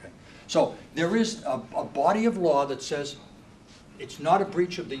 Okay? So there is a body of law that says it's not a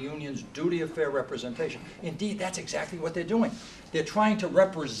breach of the union's duty of fair representation. Indeed, that's exactly what they're doing. They're trying to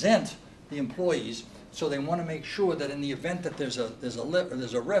represent the employees, so they want to make sure that in the event that there's a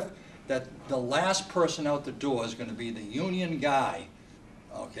RIF, that the last person out the door is going to be the union guy,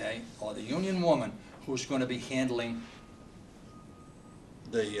 okay, or the union woman who's going to be handling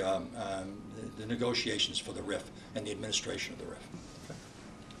the negotiations for the RIF and the administration of the RIF. Okay.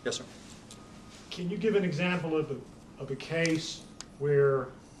 Yes, sir. Can you give an example of a case where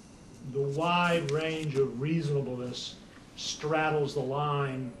the wide range of reasonableness straddles the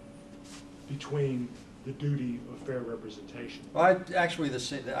line between the duty of fair representation? Well, I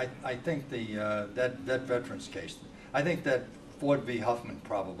think that veterans case, I think that Ford v. Huffman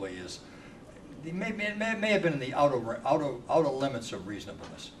probably is. It may have been in the outer limits of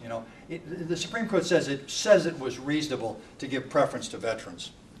reasonableness. You know, the Supreme Court says it was reasonable to give preference to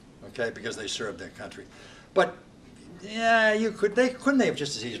veterans, okay, because they served their country. But yeah, couldn't they have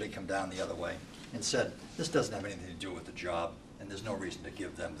just as easily come down the other way and said this doesn't have anything to do with the job, and there's no reason to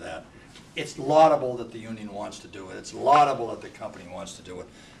give them that. It's laudable that the union wants to do it. It's laudable that the company wants to do it,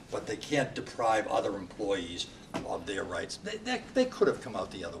 but they can't deprive other employees of their rights. They could have come out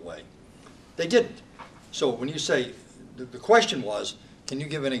the other way. They didn't. So when you say, the question was, can you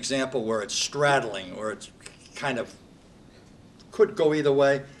give an example where it's straddling, or it's kind of could go either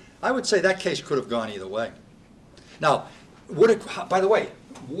way? I would say that case could have gone either way. Now, by the way,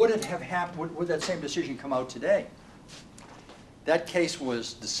 would it have happened, would that same decision come out today? That case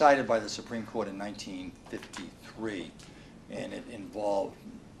was decided by the Supreme Court in 1953, and it involved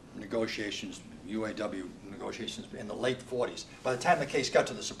negotiations, UAW negotiations in the late 40s. By the time the case got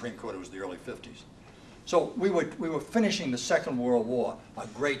to the Supreme Court, it was the early 50s. So we were finishing the Second World War, a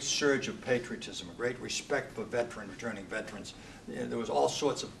great surge of patriotism, a great respect for returning veterans. There was all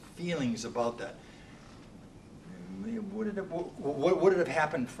sorts of feelings about that. Would it have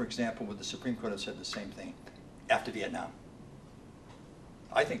happened, for example, would the Supreme Court have said the same thing after Vietnam?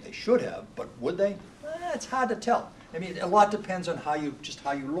 I think they should have, but would they? It's hard to tell. I mean, a lot depends on how you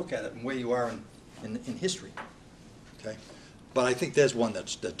look at it and where you are in history. Okay, but I think there's one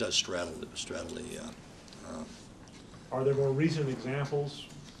that does straddle the. Are there more recent examples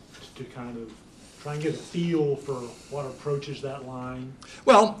to kind of try and get a feel for what approaches that line?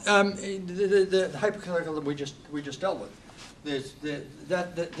 Well, the hypothetical that we just dealt with,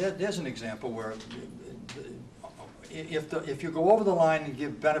 there's an example where if you go over the line and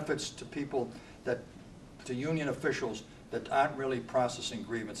give benefits to people to union officials that aren't really processing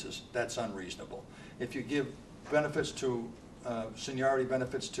grievances, that's unreasonable. If you give benefits to seniority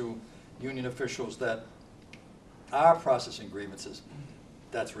benefits to union officials that are processing grievances,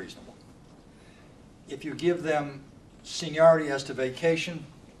 that's reasonable. If you give them seniority as to vacation,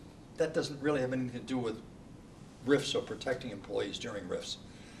 that doesn't really have anything to do with RIFs or protecting employees during RIFs.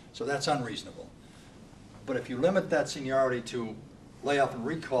 So that's unreasonable. But if you limit that seniority to layoff and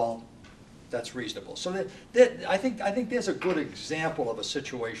recall, that's reasonable. So I think there's a good example of a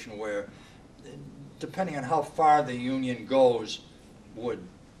situation where depending on how far the union goes,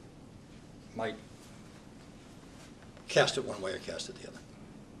 might cast it one way or cast it the other.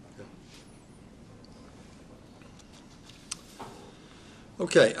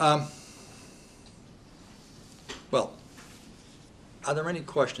 Okay. Well, are there any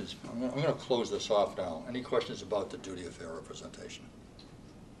questions? I'm going to close this off now. Any questions about the duty of fair representation?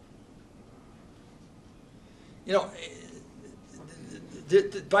 You know,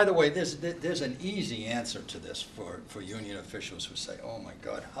 by the way, there's an easy answer to this for union officials who say, "Oh my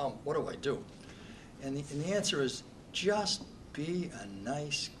God, what do I do?" And the answer is just be a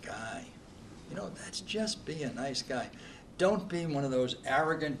nice guy. You know, that's just be a nice guy. Don't be one of those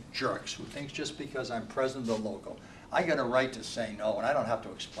arrogant jerks who thinks just because I'm president of the local, I got a right to say no, and I don't have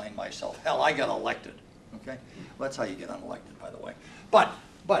to explain myself. Hell, I got elected. Okay, well, that's how you get unelected, by the way. But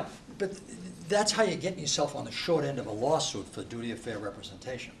that's how you get yourself on the short end of a lawsuit for duty of fair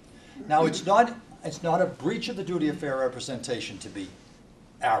representation. Now, it's not a breach of the duty of fair representation to be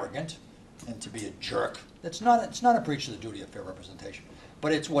arrogant and to be a jerk. It's not a breach of the duty of fair representation.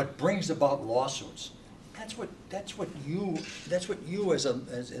 But it's what brings about lawsuits. That's what you as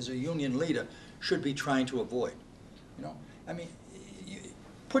a union leader should be trying to avoid. You know, I mean,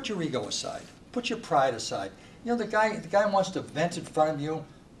 put your ego aside, put your pride aside. You know, the guy wants to vent in front of you.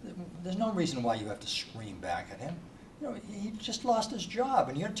 There's no reason why you have to scream back at him. You know, he just lost his job,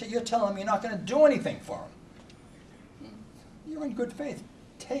 and you're telling him you're not going to do anything for him. You're in good faith.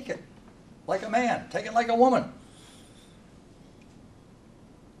 Take it like a man. Take it like a woman.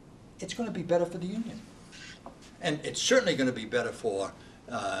 It's going to be better for the union. And it's certainly going to be better for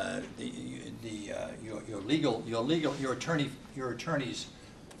your attorney's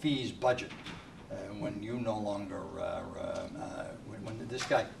fees budget when you no longer when this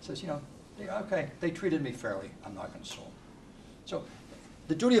guy says, you know, okay, they treated me fairly, I'm not going to sue them. So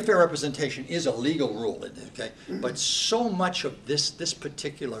the duty of fair representation is a legal rule, okay, but so much of this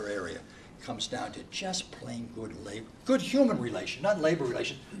particular area comes down to just plain good human relations, not labor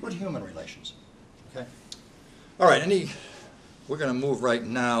relations, good human relations. Okay. All right. We're going to move right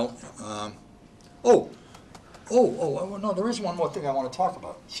now. No, there is one more thing I want to talk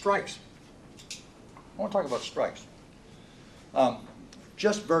about. Strikes. I want to talk about strikes.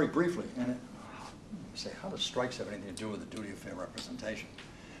 Just very briefly, and you say, how does strikes have anything to do with the duty of fair representation?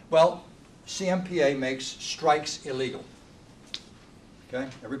 Well, CMPA makes strikes illegal. Okay?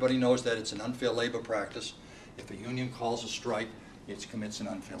 Everybody knows that it's an unfair labor practice. If a union calls a strike, it commits an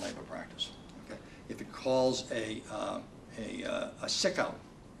unfair labor practice. Okay? If it calls a sick out,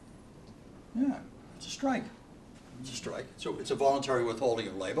 yeah, it's a strike. It's a strike. So it's a voluntary withholding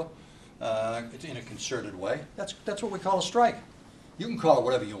of labor in a concerted way. That's what we call a strike. You can call it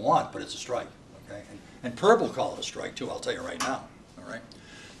whatever you want, but it's a strike. Okay? And PERB will call it a strike too, I'll tell you right now. All right?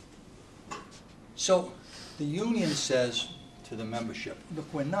 So the union says to the membership,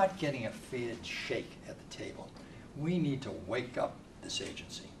 look, we're not getting a fair shake at the table. We need to wake up this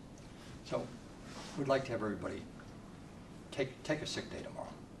agency. So we'd like to have everybody take a sick day tomorrow.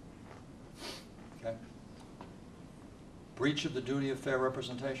 Okay? Breach of the duty of fair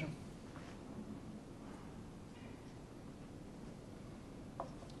representation?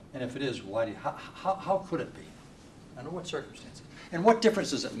 And if it is, why do you, how could it be? Under what circumstances? And what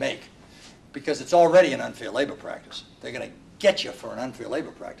difference does it make? Because it's already an unfair labor practice. They're going to get you for an unfair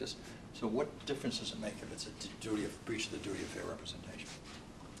labor practice. So what difference does it make if it's a breach of the duty of fair representation?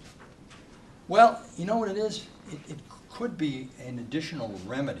 Well, you know what it is? It could be an additional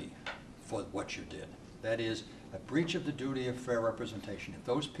remedy for what you did. That is, a breach of the duty of fair representation. If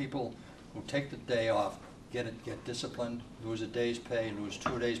those people who take the day off get disciplined, lose a day's pay, lose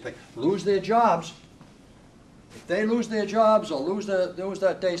 2 days' pay, lose their jobs, if they lose their jobs or lose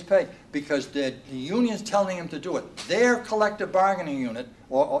that day's pay because the union's telling them to do it, their collective bargaining unit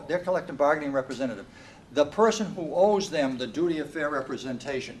or their collective bargaining representative, the person who owes them the duty of fair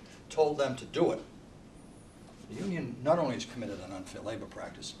representation told them to do it. The union not only has committed an unfair labor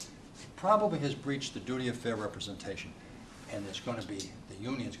practice, it probably has breached the duty of fair representation, and it's going to be, the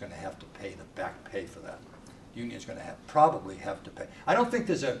union's going to have to pay the back pay for that. The union's going to probably have to pay. I don't think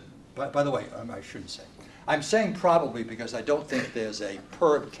there's a, by the way, I shouldn't say. I'm saying probably because I don't think there's a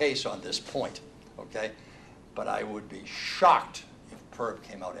PERB case on this point, okay? But I would be shocked if PERB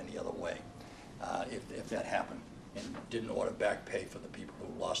came out any other way, if that happened and didn't order back pay for the people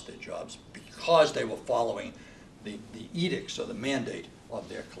who lost their jobs because they were following the edicts or the mandate of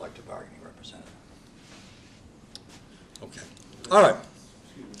their collective bargaining representative. Okay. All right.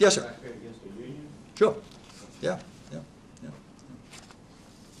 Yes, sir. Against the union? Sure. Yeah.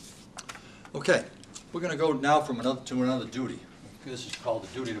 Okay. We're going to go now to another duty. This is called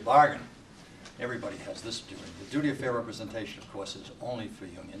the duty to bargain. everybody has this duty. The duty of fair representation, of course, is only for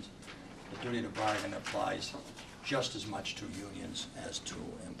unions. The duty to bargain applies just as much to unions as to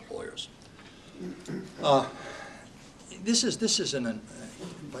employers. This is an,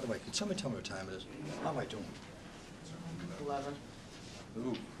 by the way, can somebody tell me what time it is? How am I doing? 11.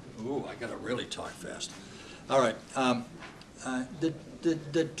 Ooh, I gotta really talk fast. All right,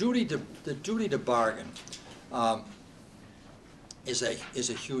 the duty to bargain is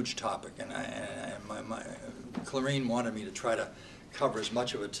a huge topic, and Clarine wanted me to try to cover as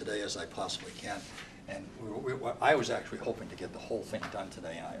much of it today as I possibly can. And I was actually hoping to get the whole thing done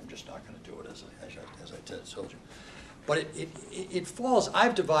today, and I am just not going to do it as I told you. But it falls,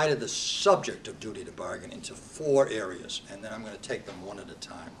 I've divided the subject of duty to bargain into 4 areas, and then I'm going to take them one at a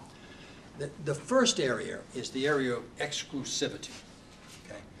time. The first area is the area of exclusivity.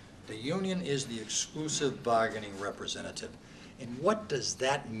 Okay? The union is the exclusive bargaining representative. And what does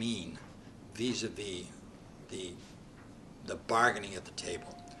that mean vis-a-vis the bargaining at the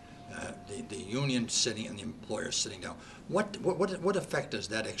table? The union sitting and the employer sitting down. What effect does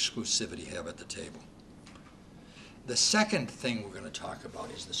that exclusivity have at the table? The second thing we're going to talk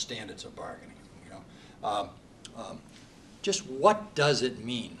about is the standards of bargaining. Just what does it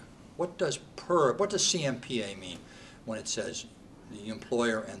mean? What does CMPA mean when it says the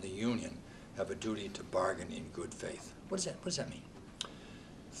employer and the union have a duty to bargain in good faith? What does that mean?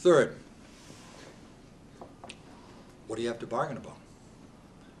 Third, what do you have to bargain about?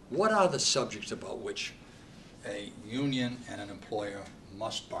 What are the subjects about which a union and an employer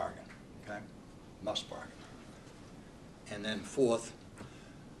must bargain? Okay? Must bargain. And then fourth,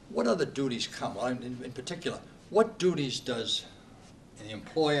 what other duties come? Well, in particular, what duties does the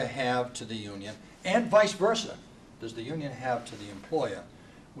employer have to the union, and vice versa, does the union have to the employer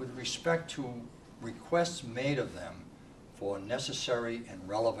with respect to requests made of them for necessary and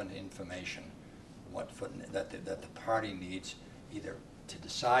relevant information that the party needs, either to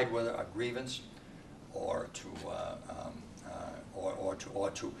decide whether a grievance or to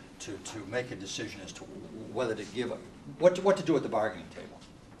make a decision as to whether to give what to do at the bargaining table.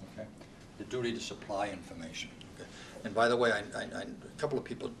 Okay, the duty to supply information. Okay? And by the way, a couple of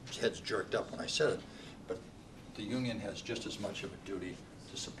people's heads jerked up when I said it, but the union has just as much of a duty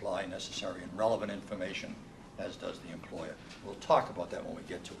to supply necessary and relevant information as does the employer. We'll talk about that when we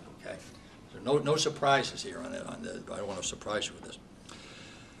get to it. Okay, so no surprises here on that. I don't want to surprise you with this.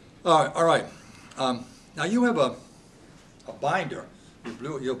 All right. Now you have a binder,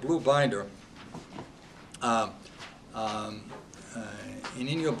 your blue binder, and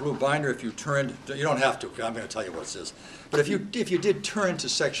in your blue binder, if you turned, you don't have to. I'm going to tell you what it says. But if you did turn to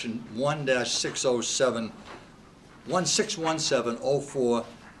section 1-607, 161704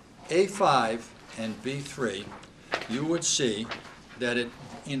 A5 and B3, you would see that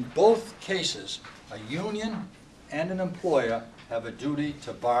in both cases, a union and an employer have a duty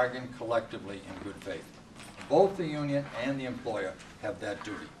to bargain collectively in good faith. Both the union and the employer have that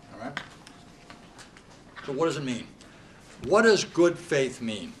duty, all right? So what does it mean? What does good faith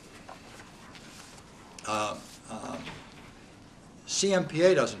mean?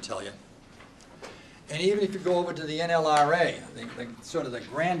 CMPA doesn't tell you. And even if you go over to the NLRA, sort of the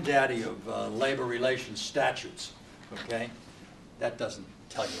granddaddy of labor relations statutes, okay, that doesn't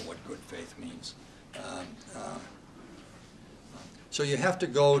tell you what good faith means. So you have to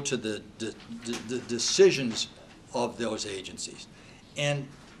go to the decisions of those agencies. And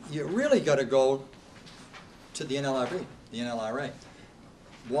you really got to go to the NLRA.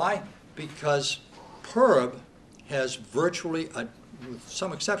 Why? Because PERB has virtually, with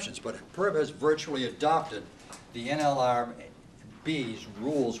some exceptions, but PERB has virtually adopted the NLRB's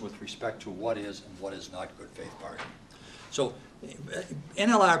rules with respect to what is and what is not good faith bargaining. So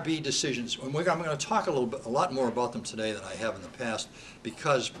NLRB decisions, and I'm going to talk a lot more about them today than I have in the past,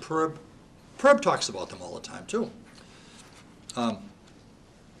 because PERB talks about them all the time too.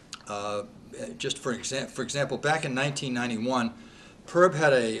 Just for example, back in 1991, PERB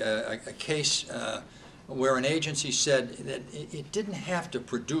had a case where an agency said that it didn't have to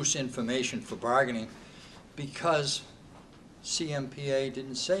produce information for bargaining because CMPA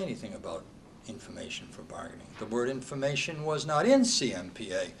didn't say anything about information for bargaining. The word information was not in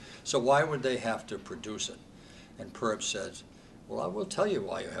CMPA, so why would they have to produce it? And PERB says, well, I will tell you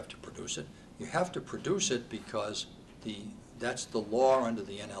why you have to produce it. You have to produce it because that's the law under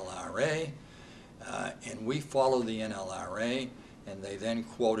the NLRA, and we follow the NLRA, and they then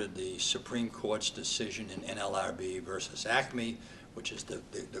quoted the Supreme Court's decision in NLRB versus ACME, which is the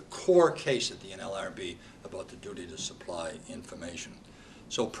core case at the NLRB about the duty to supply information.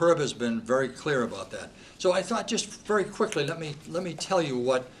 So PERB has been very clear about that. So I thought just very quickly, let me tell you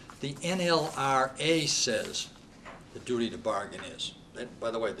what the NLRA says the duty to bargain is.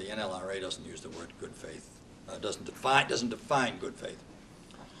 By the way, the NLRA doesn't use the word good faith. Doesn't define good faith.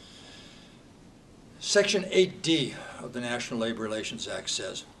 Section 8D of the National Labor Relations Act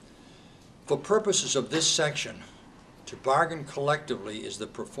says, for purposes of this section, to bargain collectively is the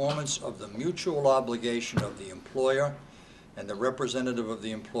performance of the mutual obligation of the employer and the representative of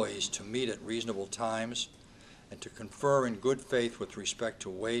the employees to meet at reasonable times and to confer in good faith with respect to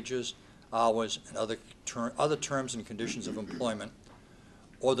wages, hours, and other terms and conditions of employment,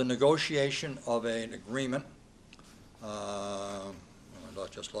 or the negotiation of an agreement. I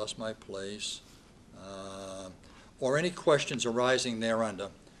just lost my place. Or any questions arising thereunder,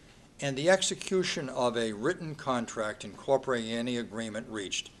 and the execution of a written contract incorporating any agreement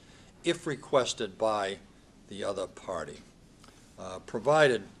reached, if requested by the other party,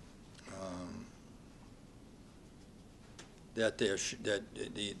 provided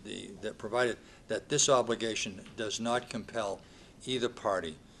provided that this obligation does not compel either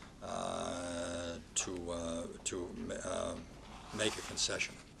party to make a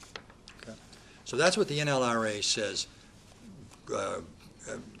concession. Okay? So that's what the NLRA says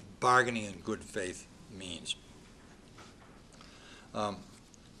bargaining in good faith means.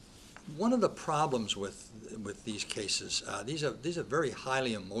 One of the problems with these cases, these are very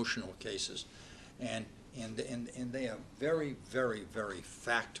highly emotional cases, and they are very, very, very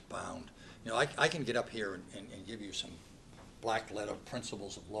fact-bound. You know, I can get up here and give you some black letter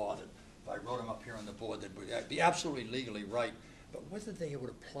principles of law that if I wrote them up here on the board, that would be absolutely legally right. But whether they would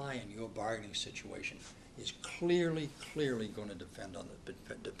apply in your bargaining situation is clearly going to depend on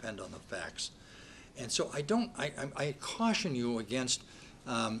the facts. And so I caution you against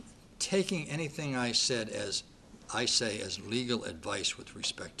taking anything I say as legal advice with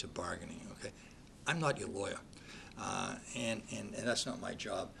respect to bargaining. Okay, I'm not your lawyer, and that's not my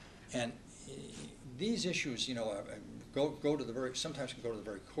job. And these issues, you know, sometimes can go to the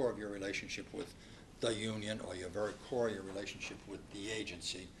very core of your relationship with the union, or your very core of your relationship with the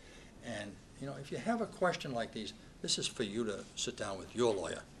agency. And you know, if you have a question like these, this is for you to sit down with your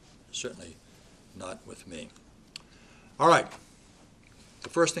lawyer, certainly not with me. All right. The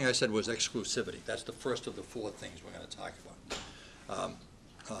first thing I said was exclusivity. That's the first of the four things we're going to talk about.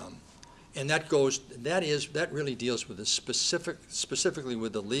 And that really deals with the specifically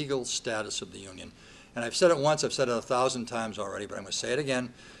with the legal status of the union. And I've said it once, I've said it 1,000 times already, but I'm going to say it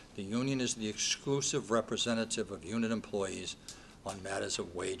again. The union is the exclusive representative of unit employees on matters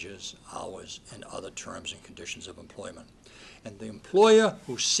of wages, hours, and other terms and conditions of employment. And the employer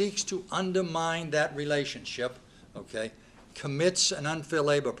who seeks to undermine that relationship, okay, commits an unfair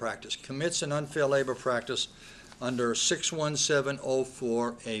labor practice under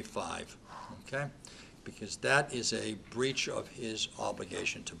 61704A5, okay, because that is a breach of his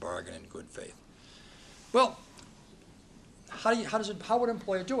obligation to bargain in good faith. Well, how would an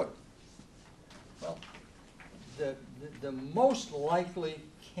employer do it? Well, the most likely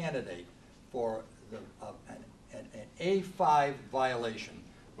candidate for an A5 violation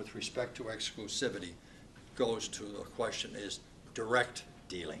with respect to exclusivity goes to the question is direct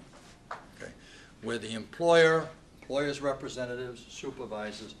dealing, okay, where the employer's representatives,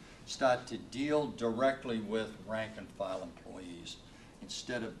 supervisors, start to deal directly with rank and file employees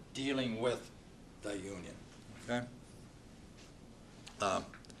instead of dealing with the union, okay?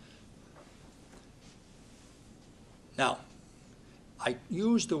 Now, I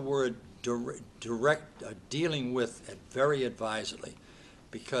use the word direct dealing with very advisedly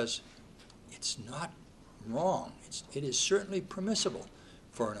because it's not wrong. It is certainly permissible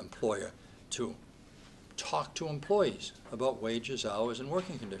for an employer to talk to employees about wages, hours, and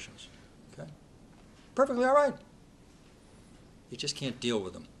working conditions. Okay? Perfectly all right. You just can't deal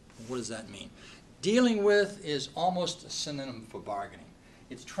with them. What does that mean? Dealing with is almost a synonym for bargaining.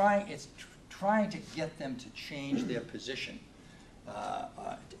 It's trying to get them to change their position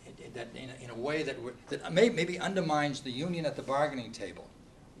that in a way that maybe undermines the union at the bargaining table.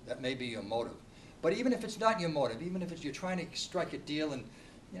 That may be your motive. But even if it's not your motive, even if you're trying to strike a deal and,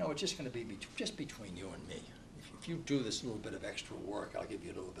 you know, it's just going to be just between you and me. If you do this little bit of extra work, I'll give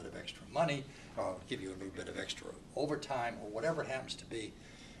you a little bit of extra money, or I'll give you a little bit of extra overtime, or whatever it happens to be.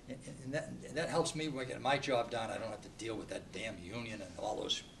 And that helps me get my job done. I don't have to deal with that damn union and all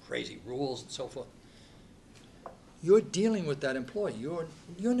those crazy rules and so forth. You're dealing with that employee. You're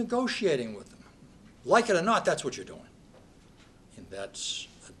negotiating with them. Like it or not, that's what you're doing. And that's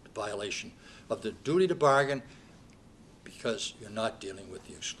a violation of the duty to bargain because you're not dealing with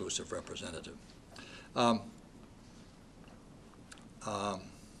the exclusive representative.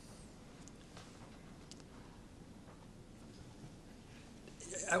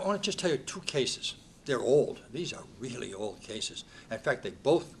 I want to just tell you two cases. They're old. These are really old cases. In fact, they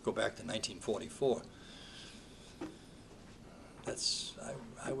both go back to 1944. That's,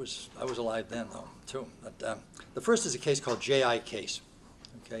 I was alive then, though, too. But, the first is a case called J.I. case.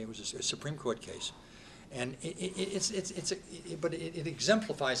 Okay, it was a Supreme Court case. And but it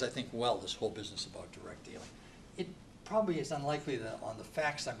exemplifies, I think, well, this whole business about direct dealing. It probably is unlikely that on the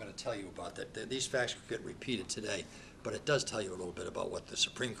facts I'm going to tell you about, that these facts could get repeated today, but it does tell you a little bit about what the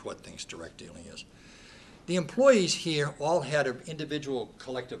Supreme Court thinks direct dealing is. The employees here all had an individual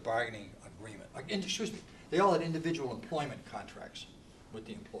collective bargaining agreement. Excuse me, they all had individual employment contracts with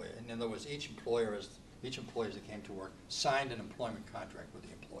the employer. And in other words, each employer that came to work signed an employment contract with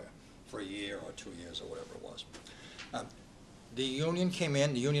the employer for a year or 2 years or whatever it was. The union came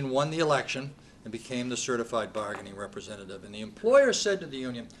in, the union won the election and became the certified bargaining representative. And the employer said to the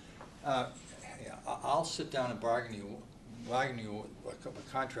union, I'll sit down and bargain you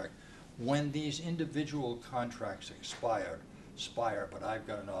a contract when these individual contracts expire, but I've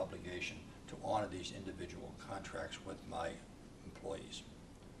got an obligation to honor these individual contracts with my employees.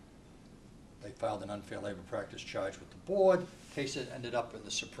 They filed an unfair labor practice charge with the board. Case ended up in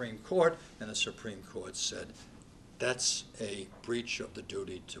the Supreme Court, and the Supreme Court said that's a breach of the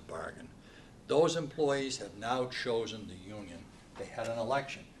duty to bargain. Those employees have now chosen the union. They had an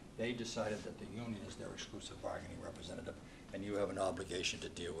election. They decided that the union is their exclusive bargaining representative, and you have an obligation to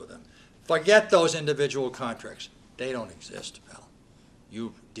deal with them. Forget those individual contracts. They don't exist, pal.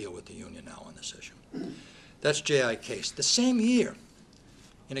 You deal with the union now on this issue. That's J.I. case. The same year,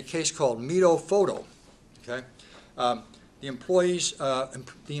 in a case called Mito Photo, okay, the employees,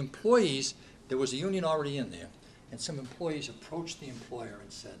 there was a union already in there, and some employees approached the employer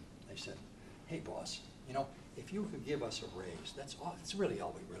and said, hey boss, you know, if you could give us a raise, that's really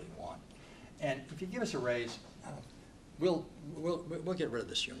all we really want. And if you give us a raise, we'll get rid of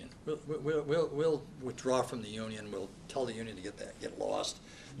this union. We'll withdraw from the union. We'll tell the union to get lost.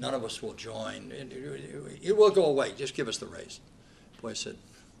 None of us will join. It will go away. Just give us the raise. The employee said,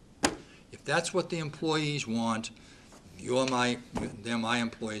 if that's what the employees want, they're my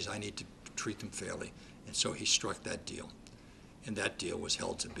employees. I need to treat them fairly. And so he struck that deal, and that deal was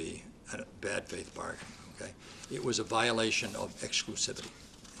held to be a bad faith bargain. Okay, it was a violation of exclusivity.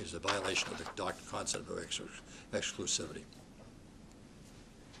 It was a violation of the concept of exclusivity.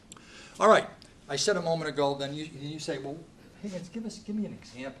 All right, I said a moment ago. Then you say, well, Higgins, give me an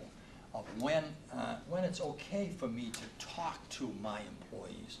example of when it's okay for me to talk to my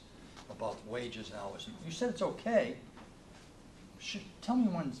employees about wages and hours. You said it's okay. Tell me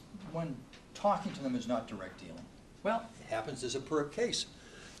when talking to them is not direct dealing. Well, it happens as a PERB case.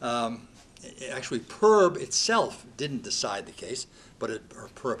 Actually, PERB itself didn't decide the case, but a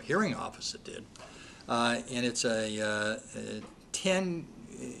PERB hearing officer did. And it's a 10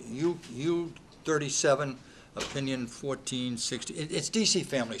 U37 opinion 1460. It's DC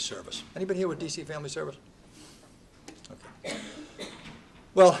Family Service. Anybody here with DC Family Service? Okay.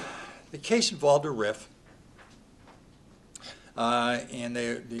 Well, the case involved a RIF, and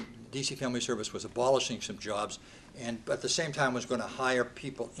the DC Family Service was abolishing some jobs, and at the same time was going to hire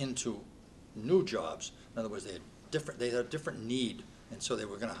people into new jobs. In other words, they had a different need, and so they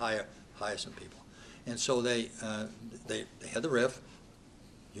were going to hire some people. And so they had the RIF.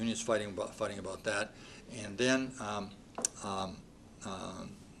 Unions fighting about that, and then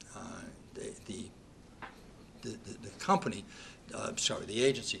the company, the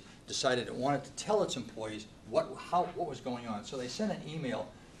agency decided it wanted to tell its employees what was going on. So they sent an email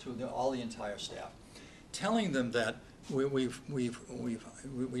to all the entire staff, telling them that we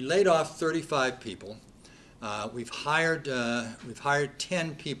laid off 35 people. We've hired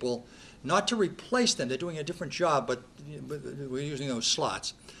 10 people, not to replace them. They're doing a different job, but we're using those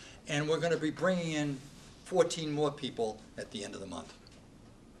slots. And we're going to be bringing in 14 more people at the end of the month.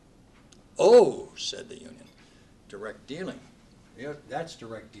 Oh, said the union, direct dealing. That's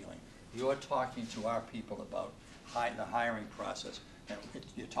direct dealing. You're talking to our people about the hiring process, and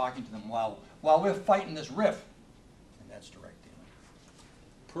you're talking to them while we're fighting this RIF, and that's direct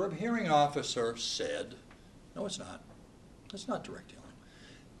dealing. PERB hearing officer said, no, it's not. It's not direct dealing.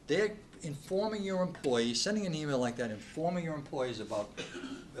 They're informing your employees, sending an email like that, informing your employees about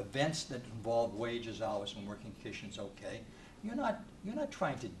events that involve wages, hours, and working conditions. Okay, you're not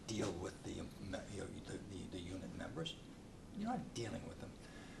trying to deal with the unit members. You're not dealing with them.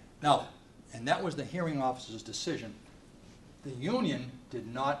 Now, and that was the hearing officer's decision. The union did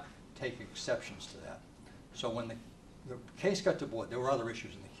not take exceptions to that. So when the case got to board, there were other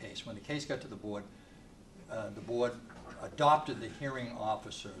issues in the case. When the case got to the board adopted the hearing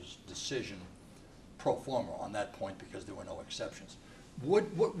officer's decision pro forma on that point because there were no exceptions.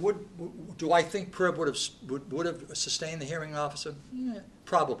 Do I think PERB would have sustained the hearing officer? Yeah,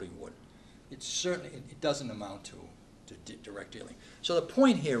 probably would. It certainly, it doesn't amount to direct dealing. So the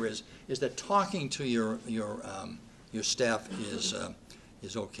point here is that talking to your staff is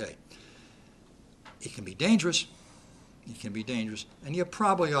okay. It can be dangerous. It can be dangerous, and you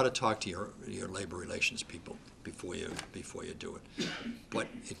probably ought to talk to your labor relations people before you do it. But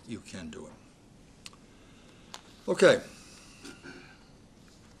you can do it. Okay.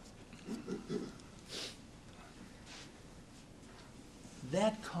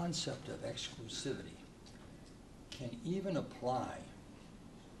 That concept of exclusivity can even apply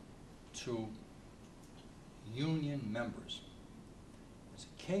to union members. There's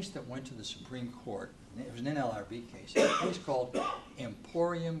a case that went to the Supreme Court. It was an NLRB case. It's a case called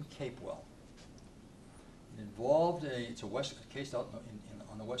Emporium Capewell. It involved it's a case out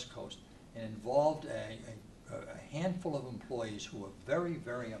on the West Coast. It involved a handful of employees who were very,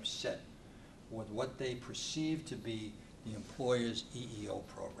 very upset with what they perceived to be the employer's EEO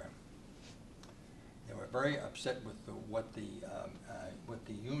program. They were very upset with what the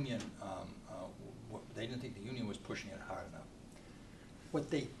union. They didn't think the union was pushing it hard enough.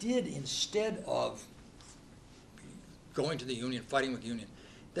 What they did, instead of going to the union, fighting with the union,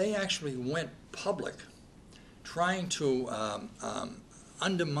 they actually went public, trying to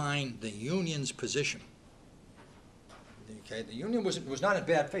undermine the union's position. Okay, the union was not in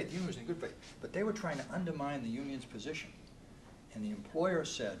bad faith. The union was in good faith, but they were trying to undermine the union's position. And the employer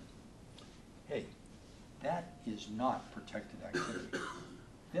said, "Hey, that is not protected activity.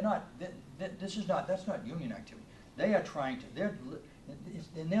 They're not. That's not union activity. They are trying to.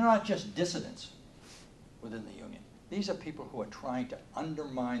 And they're not just dissidents within the union. These are people who are trying to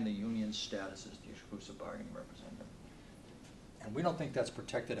undermine the union's status as the exclusive bargaining representative. And we don't think that's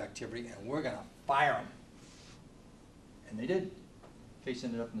protected activity, and we're going to fire them." And they did. The case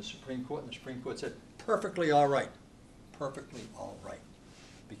ended up in the Supreme Court, and the Supreme Court said, perfectly all right. Perfectly all right.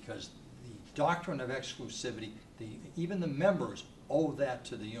 Because the doctrine of exclusivity, even the members owe that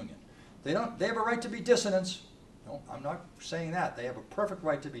to the union. They have a right to be dissidents. No, I'm not saying that. They have a perfect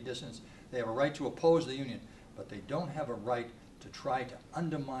right to be dissidents. They have a right to oppose the union, but they don't have a right to try to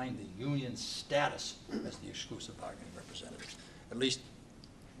undermine the union's status as the exclusive bargaining representatives. At least,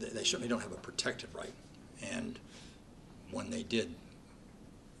 they certainly don't have a protected right. And when they did,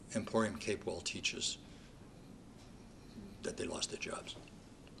 Emporium Capewell teaches that they lost their jobs.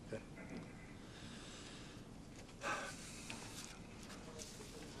 Okay.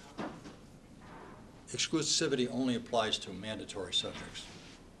 Exclusivity only applies to mandatory subjects.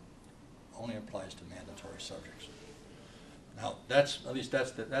 Only applies to mandatory subjects. Now, that's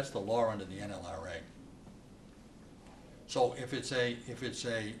the law under the NLRA. So if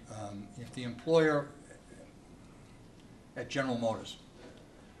the employer at General Motors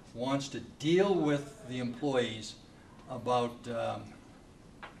wants to deal with the employees about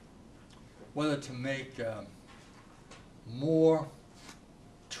whether to make more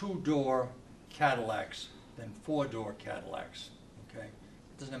two-door Cadillacs than four-door Cadillacs, okay?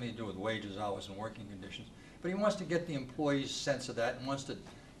 It doesn't have anything to do with wages, hours, and working conditions. But he wants to get the employees' sense of that and wants to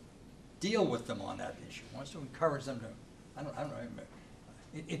deal with them on that issue. He wants to encourage them to, I don't know.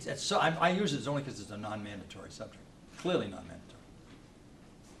 I use it only because it's a non-mandatory subject, clearly non-mandatory.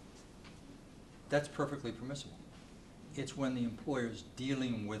 That's perfectly permissible. It's when the employer is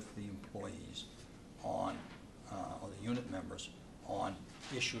dealing with the employees on, or the unit members, on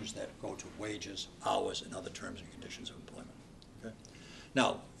issues that go to wages, hours, and other terms and conditions of employment. Okay.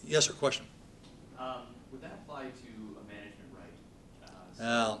 Now, yes, or question? Would that apply to a management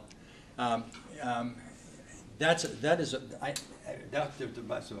right? That's a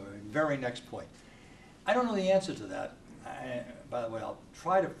very next point. I don't know the answer to that. By the way, I'll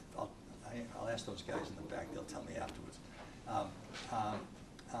ask those guys in the back. They'll tell me afterwards.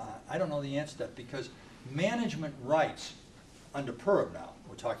 I don't know the answer to that because management rights under PERB now,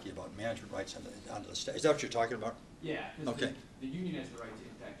 we're talking about management rights under the state. Is that what you're talking about? Yeah. Okay. The union has the right to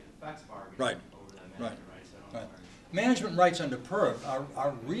impact and effects bargaining Right. over that Right. management rights. Right. Management rights under PERB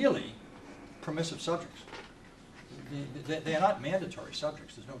are really permissive subjects. They are not mandatory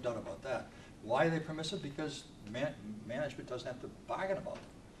subjects. There's no doubt about that. Why are they permissive? Because management doesn't have to bargain about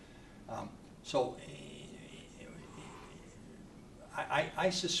them. So I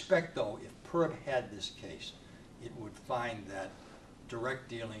suspect, though, if PERB had this case, it would find that direct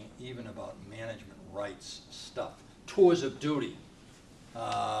dealing, even about management rights stuff, tours of duty,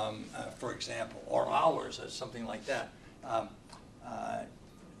 for example, or hours or something like that.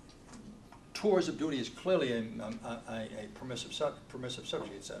 Tours of duty is clearly a permissive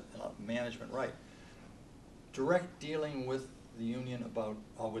subject. It's a management right. Direct dealing with the union about,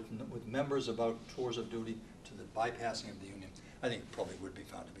 or with members about tours of duty to the bypassing of the union, I think it probably would be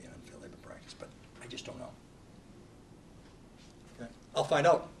found to be an unfair labor practice, but I just don't know. Okay, I'll find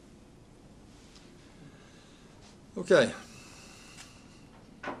out. Okay.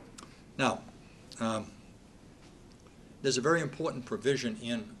 Now, there's a very important provision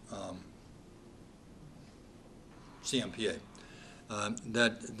in CMPA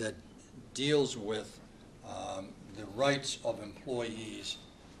that deals with the rights of employees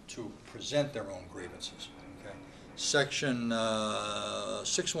to present their own grievances. Okay? Section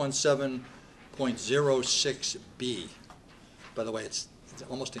 617.06B. By the way, it's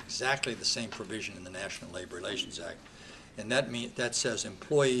almost exactly the same provision in the National Labor Relations Act, and that says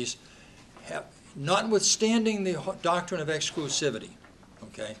employees have, notwithstanding the doctrine of exclusivity,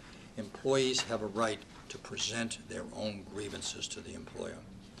 okay, employees have a right to present their own grievances to the employer.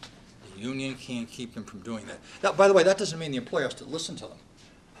 The union can't keep them from doing that. Now, by the way, that doesn't mean the employer has to listen to them.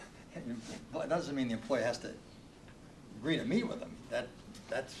 That doesn't mean the employer has to agree to meet with them.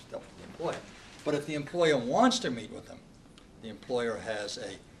 That's up to the employer. But if the employer wants to meet with them, the employer has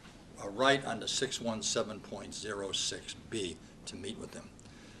a right under 617.06B to meet with them.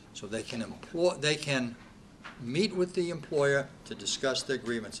 So they can meet with the employer to discuss their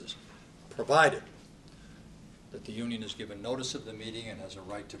grievances, provided that the union is given notice of the meeting and has a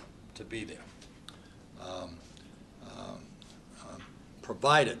right to be there.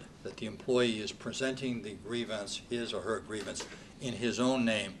 Provided that the employee is presenting the grievance, his or her grievance, in his own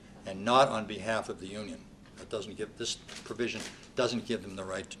name and not on behalf of the union. This provision doesn't give them the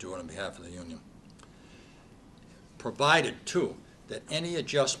right to do it on behalf of the union. Provided, too, that any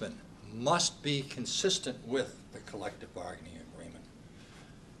adjustment must be consistent with the collective bargaining agreement.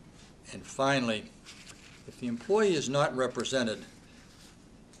 And finally, if the employee is not represented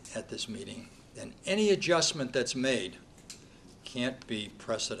at this meeting, then any adjustment that's made can't be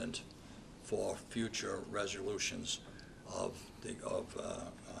precedent for future resolutions of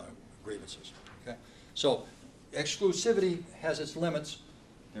grievances. Okay? So exclusivity has its limits.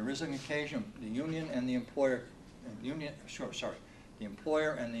 There is an occasion the union and the employer, the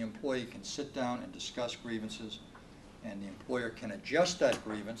employer and the employee can sit down and discuss grievances, and the employer can adjust that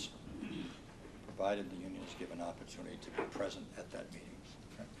grievance, provided the union is given opportunity to be present at that meeting.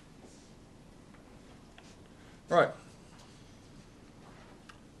 Okay? All right.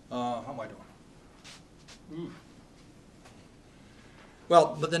 How am I doing? Ooh.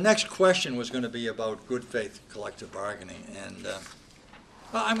 Well, but the next question was going to be about good faith collective bargaining, and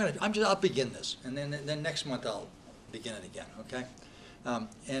I'll begin this, and then next month I'll begin it again. Okay,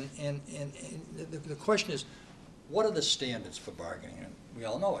 and the question is, what are the standards for bargaining? And we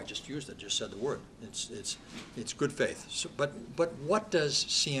all know. I just used it. Just said the word. It's good faith. So, but what does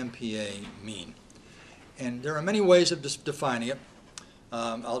CMPA mean? And there are many ways of defining it.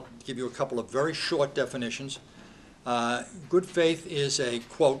 I'll give you a couple of very short definitions. Good faith is a,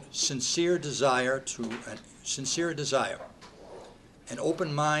 quote, sincere desire, an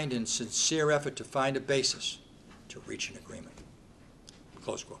open mind and sincere effort to find a basis to reach an agreement,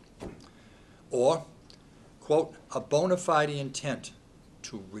 close quote. Or, quote, a bona fide intent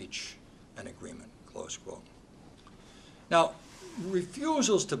to reach an agreement, close quote. Now,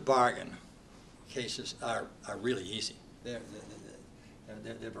 refusals to bargain cases are really easy. They're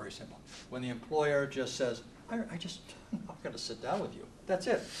very simple. When the employer just says, I'm not going to sit down with you. That's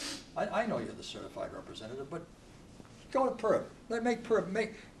it. I know you're the certified representative, but go to PERB. Make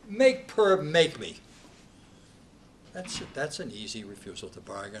PERB make me. That's an easy refusal to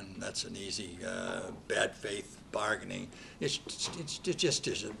bargain. That's an easy bad faith bargaining. It's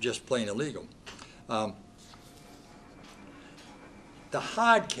just plain illegal. The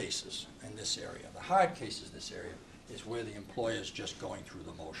hard cases in this area, is where the employer is just going through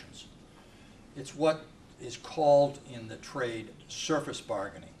the motions. It's what is called in the trade surface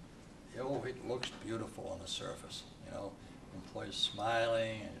bargaining. Oh, it looks beautiful on the surface. You know, employee's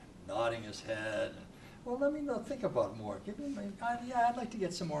smiling and nodding his head. Well, let me think about more. I'd like to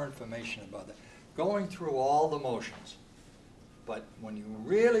get some more information about that. Going through all the motions. But when you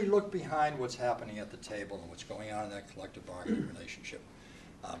really look behind what's happening at the table and what's going on in that collective bargaining relationship,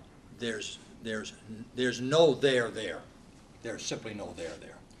 there's no there. There's simply no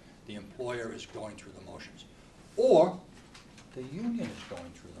there. The employer is going through the motions. Or the union is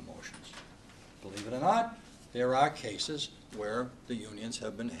going through the motions. Believe it or not, there are cases where the unions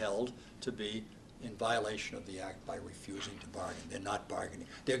have been held to be in violation of the act by refusing to bargain. They're not bargaining.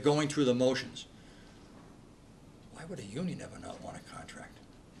 They're going through the motions. Why would a union ever not want a contract?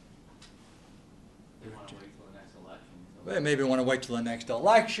 They want to wait till the next election. They maybe want to wait till the next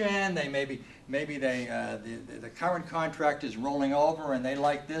election. They maybe maybe they, the current contract is rolling over and they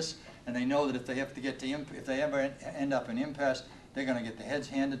like this, and they know that if they have to get to, if they ever end up in impasse, they're gonna get the heads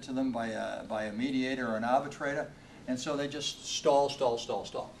handed to them by a mediator or an arbitrator, and so they just stall.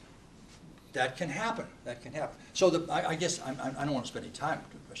 That can happen, So I guess, I don't wanna spend too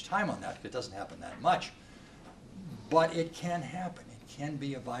much time on that, because it doesn't happen that much. But it can happen. It can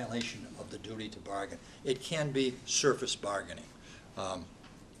be a violation of the duty to bargain. It can be surface bargaining. Let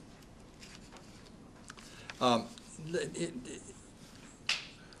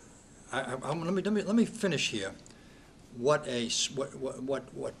me finish here. What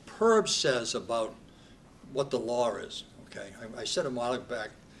PERB says about what the law is. Okay, I said a while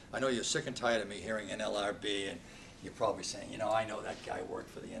back. I know you're sick and tired of me hearing NLRB, and you're probably saying, you know, I know that guy worked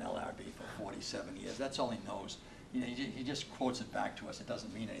for the NLRB for 47 years. That's all he knows. You know, he just quotes it back to us. It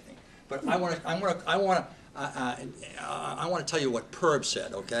doesn't mean anything. But I want to tell you what PERB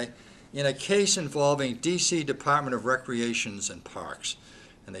said. Okay, in a case involving D.C. Department of Recreations and Parks,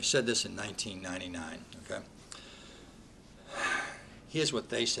 and they said this in 1999. Okay, here's what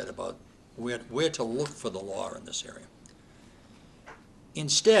they said about where to look for the law in this area.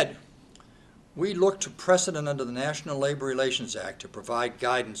 Instead, we look to precedent under the National Labor Relations Act to provide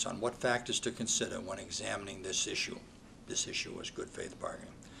guidance on what factors to consider when examining this issue. This issue is good faith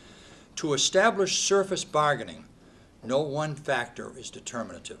bargaining. To establish surface bargaining, no one factor is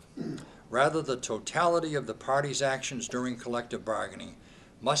determinative. Rather, the totality of the parties' actions during collective bargaining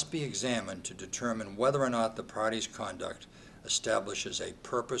must be examined to determine whether or not the parties' conduct establishes a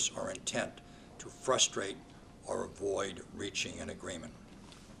purpose or intent to frustrate or avoid reaching an agreement.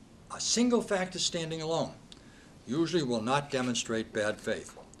 A single factor standing alone usually will not demonstrate bad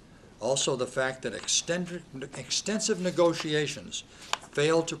faith. Also, the fact that extensive negotiations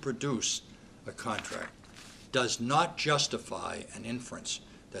fail to produce a contract does not justify an inference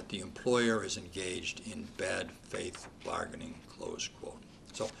that the employer is engaged in bad faith bargaining, close quote.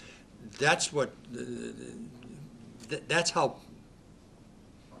 So that's what, that's how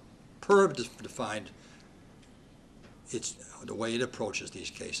PERB defined it's the way it approaches these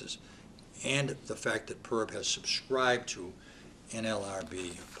cases, and the fact that PERB has subscribed to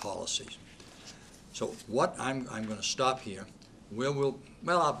NLRB policies. So what I'm going to stop here.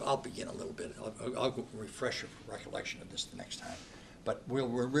 I'll begin a little bit. I'll refresh your recollection of this the next time. But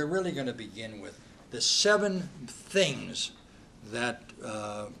we're really going to begin with the 7 things that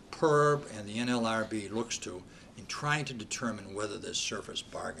PERB and the NLRB looks to in trying to determine whether there's surface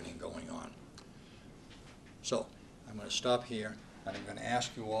bargaining going on. So I'm going to stop here, and I'm going to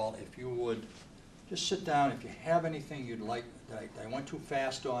ask you all if you would just sit down. If you have anything you'd like that I went too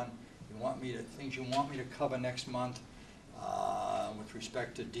fast on, things you want me to cover next month with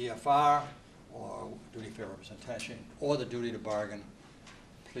respect to DFR or duty fair representation or the duty to bargain,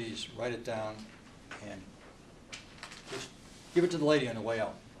 please write it down and just give it to the lady on the way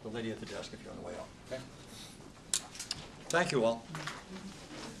out, the lady at the desk if you're on the way out. Okay? Thank you all.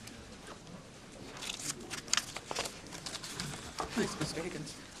 Thanks, Mr.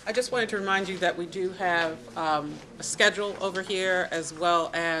 Higgins. I just wanted to remind you that we do have a schedule over here as well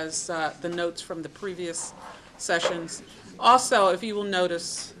as the notes from the previous sessions. Also, if you will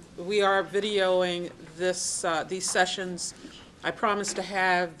notice, we are videoing these sessions. I promised to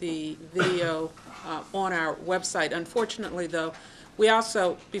have the video on our website. Unfortunately, though, we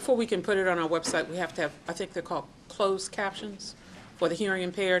also, before we can put it on our website, we have to have, I think they're called closed captions for the hearing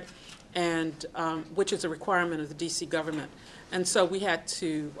impaired, and which is a requirement of the DC government. And so we have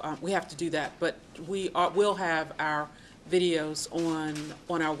to do that, but we'll have our videos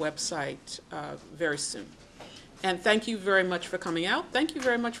on our website very soon. And thank you very much for coming out. Thank you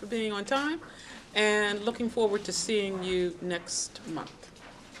very much for being on time, and looking forward to seeing you next month.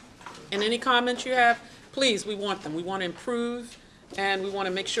 And any comments you have, please, we want them. We want to improve, and we want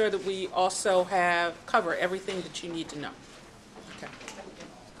to make sure that we also cover everything that you need to know.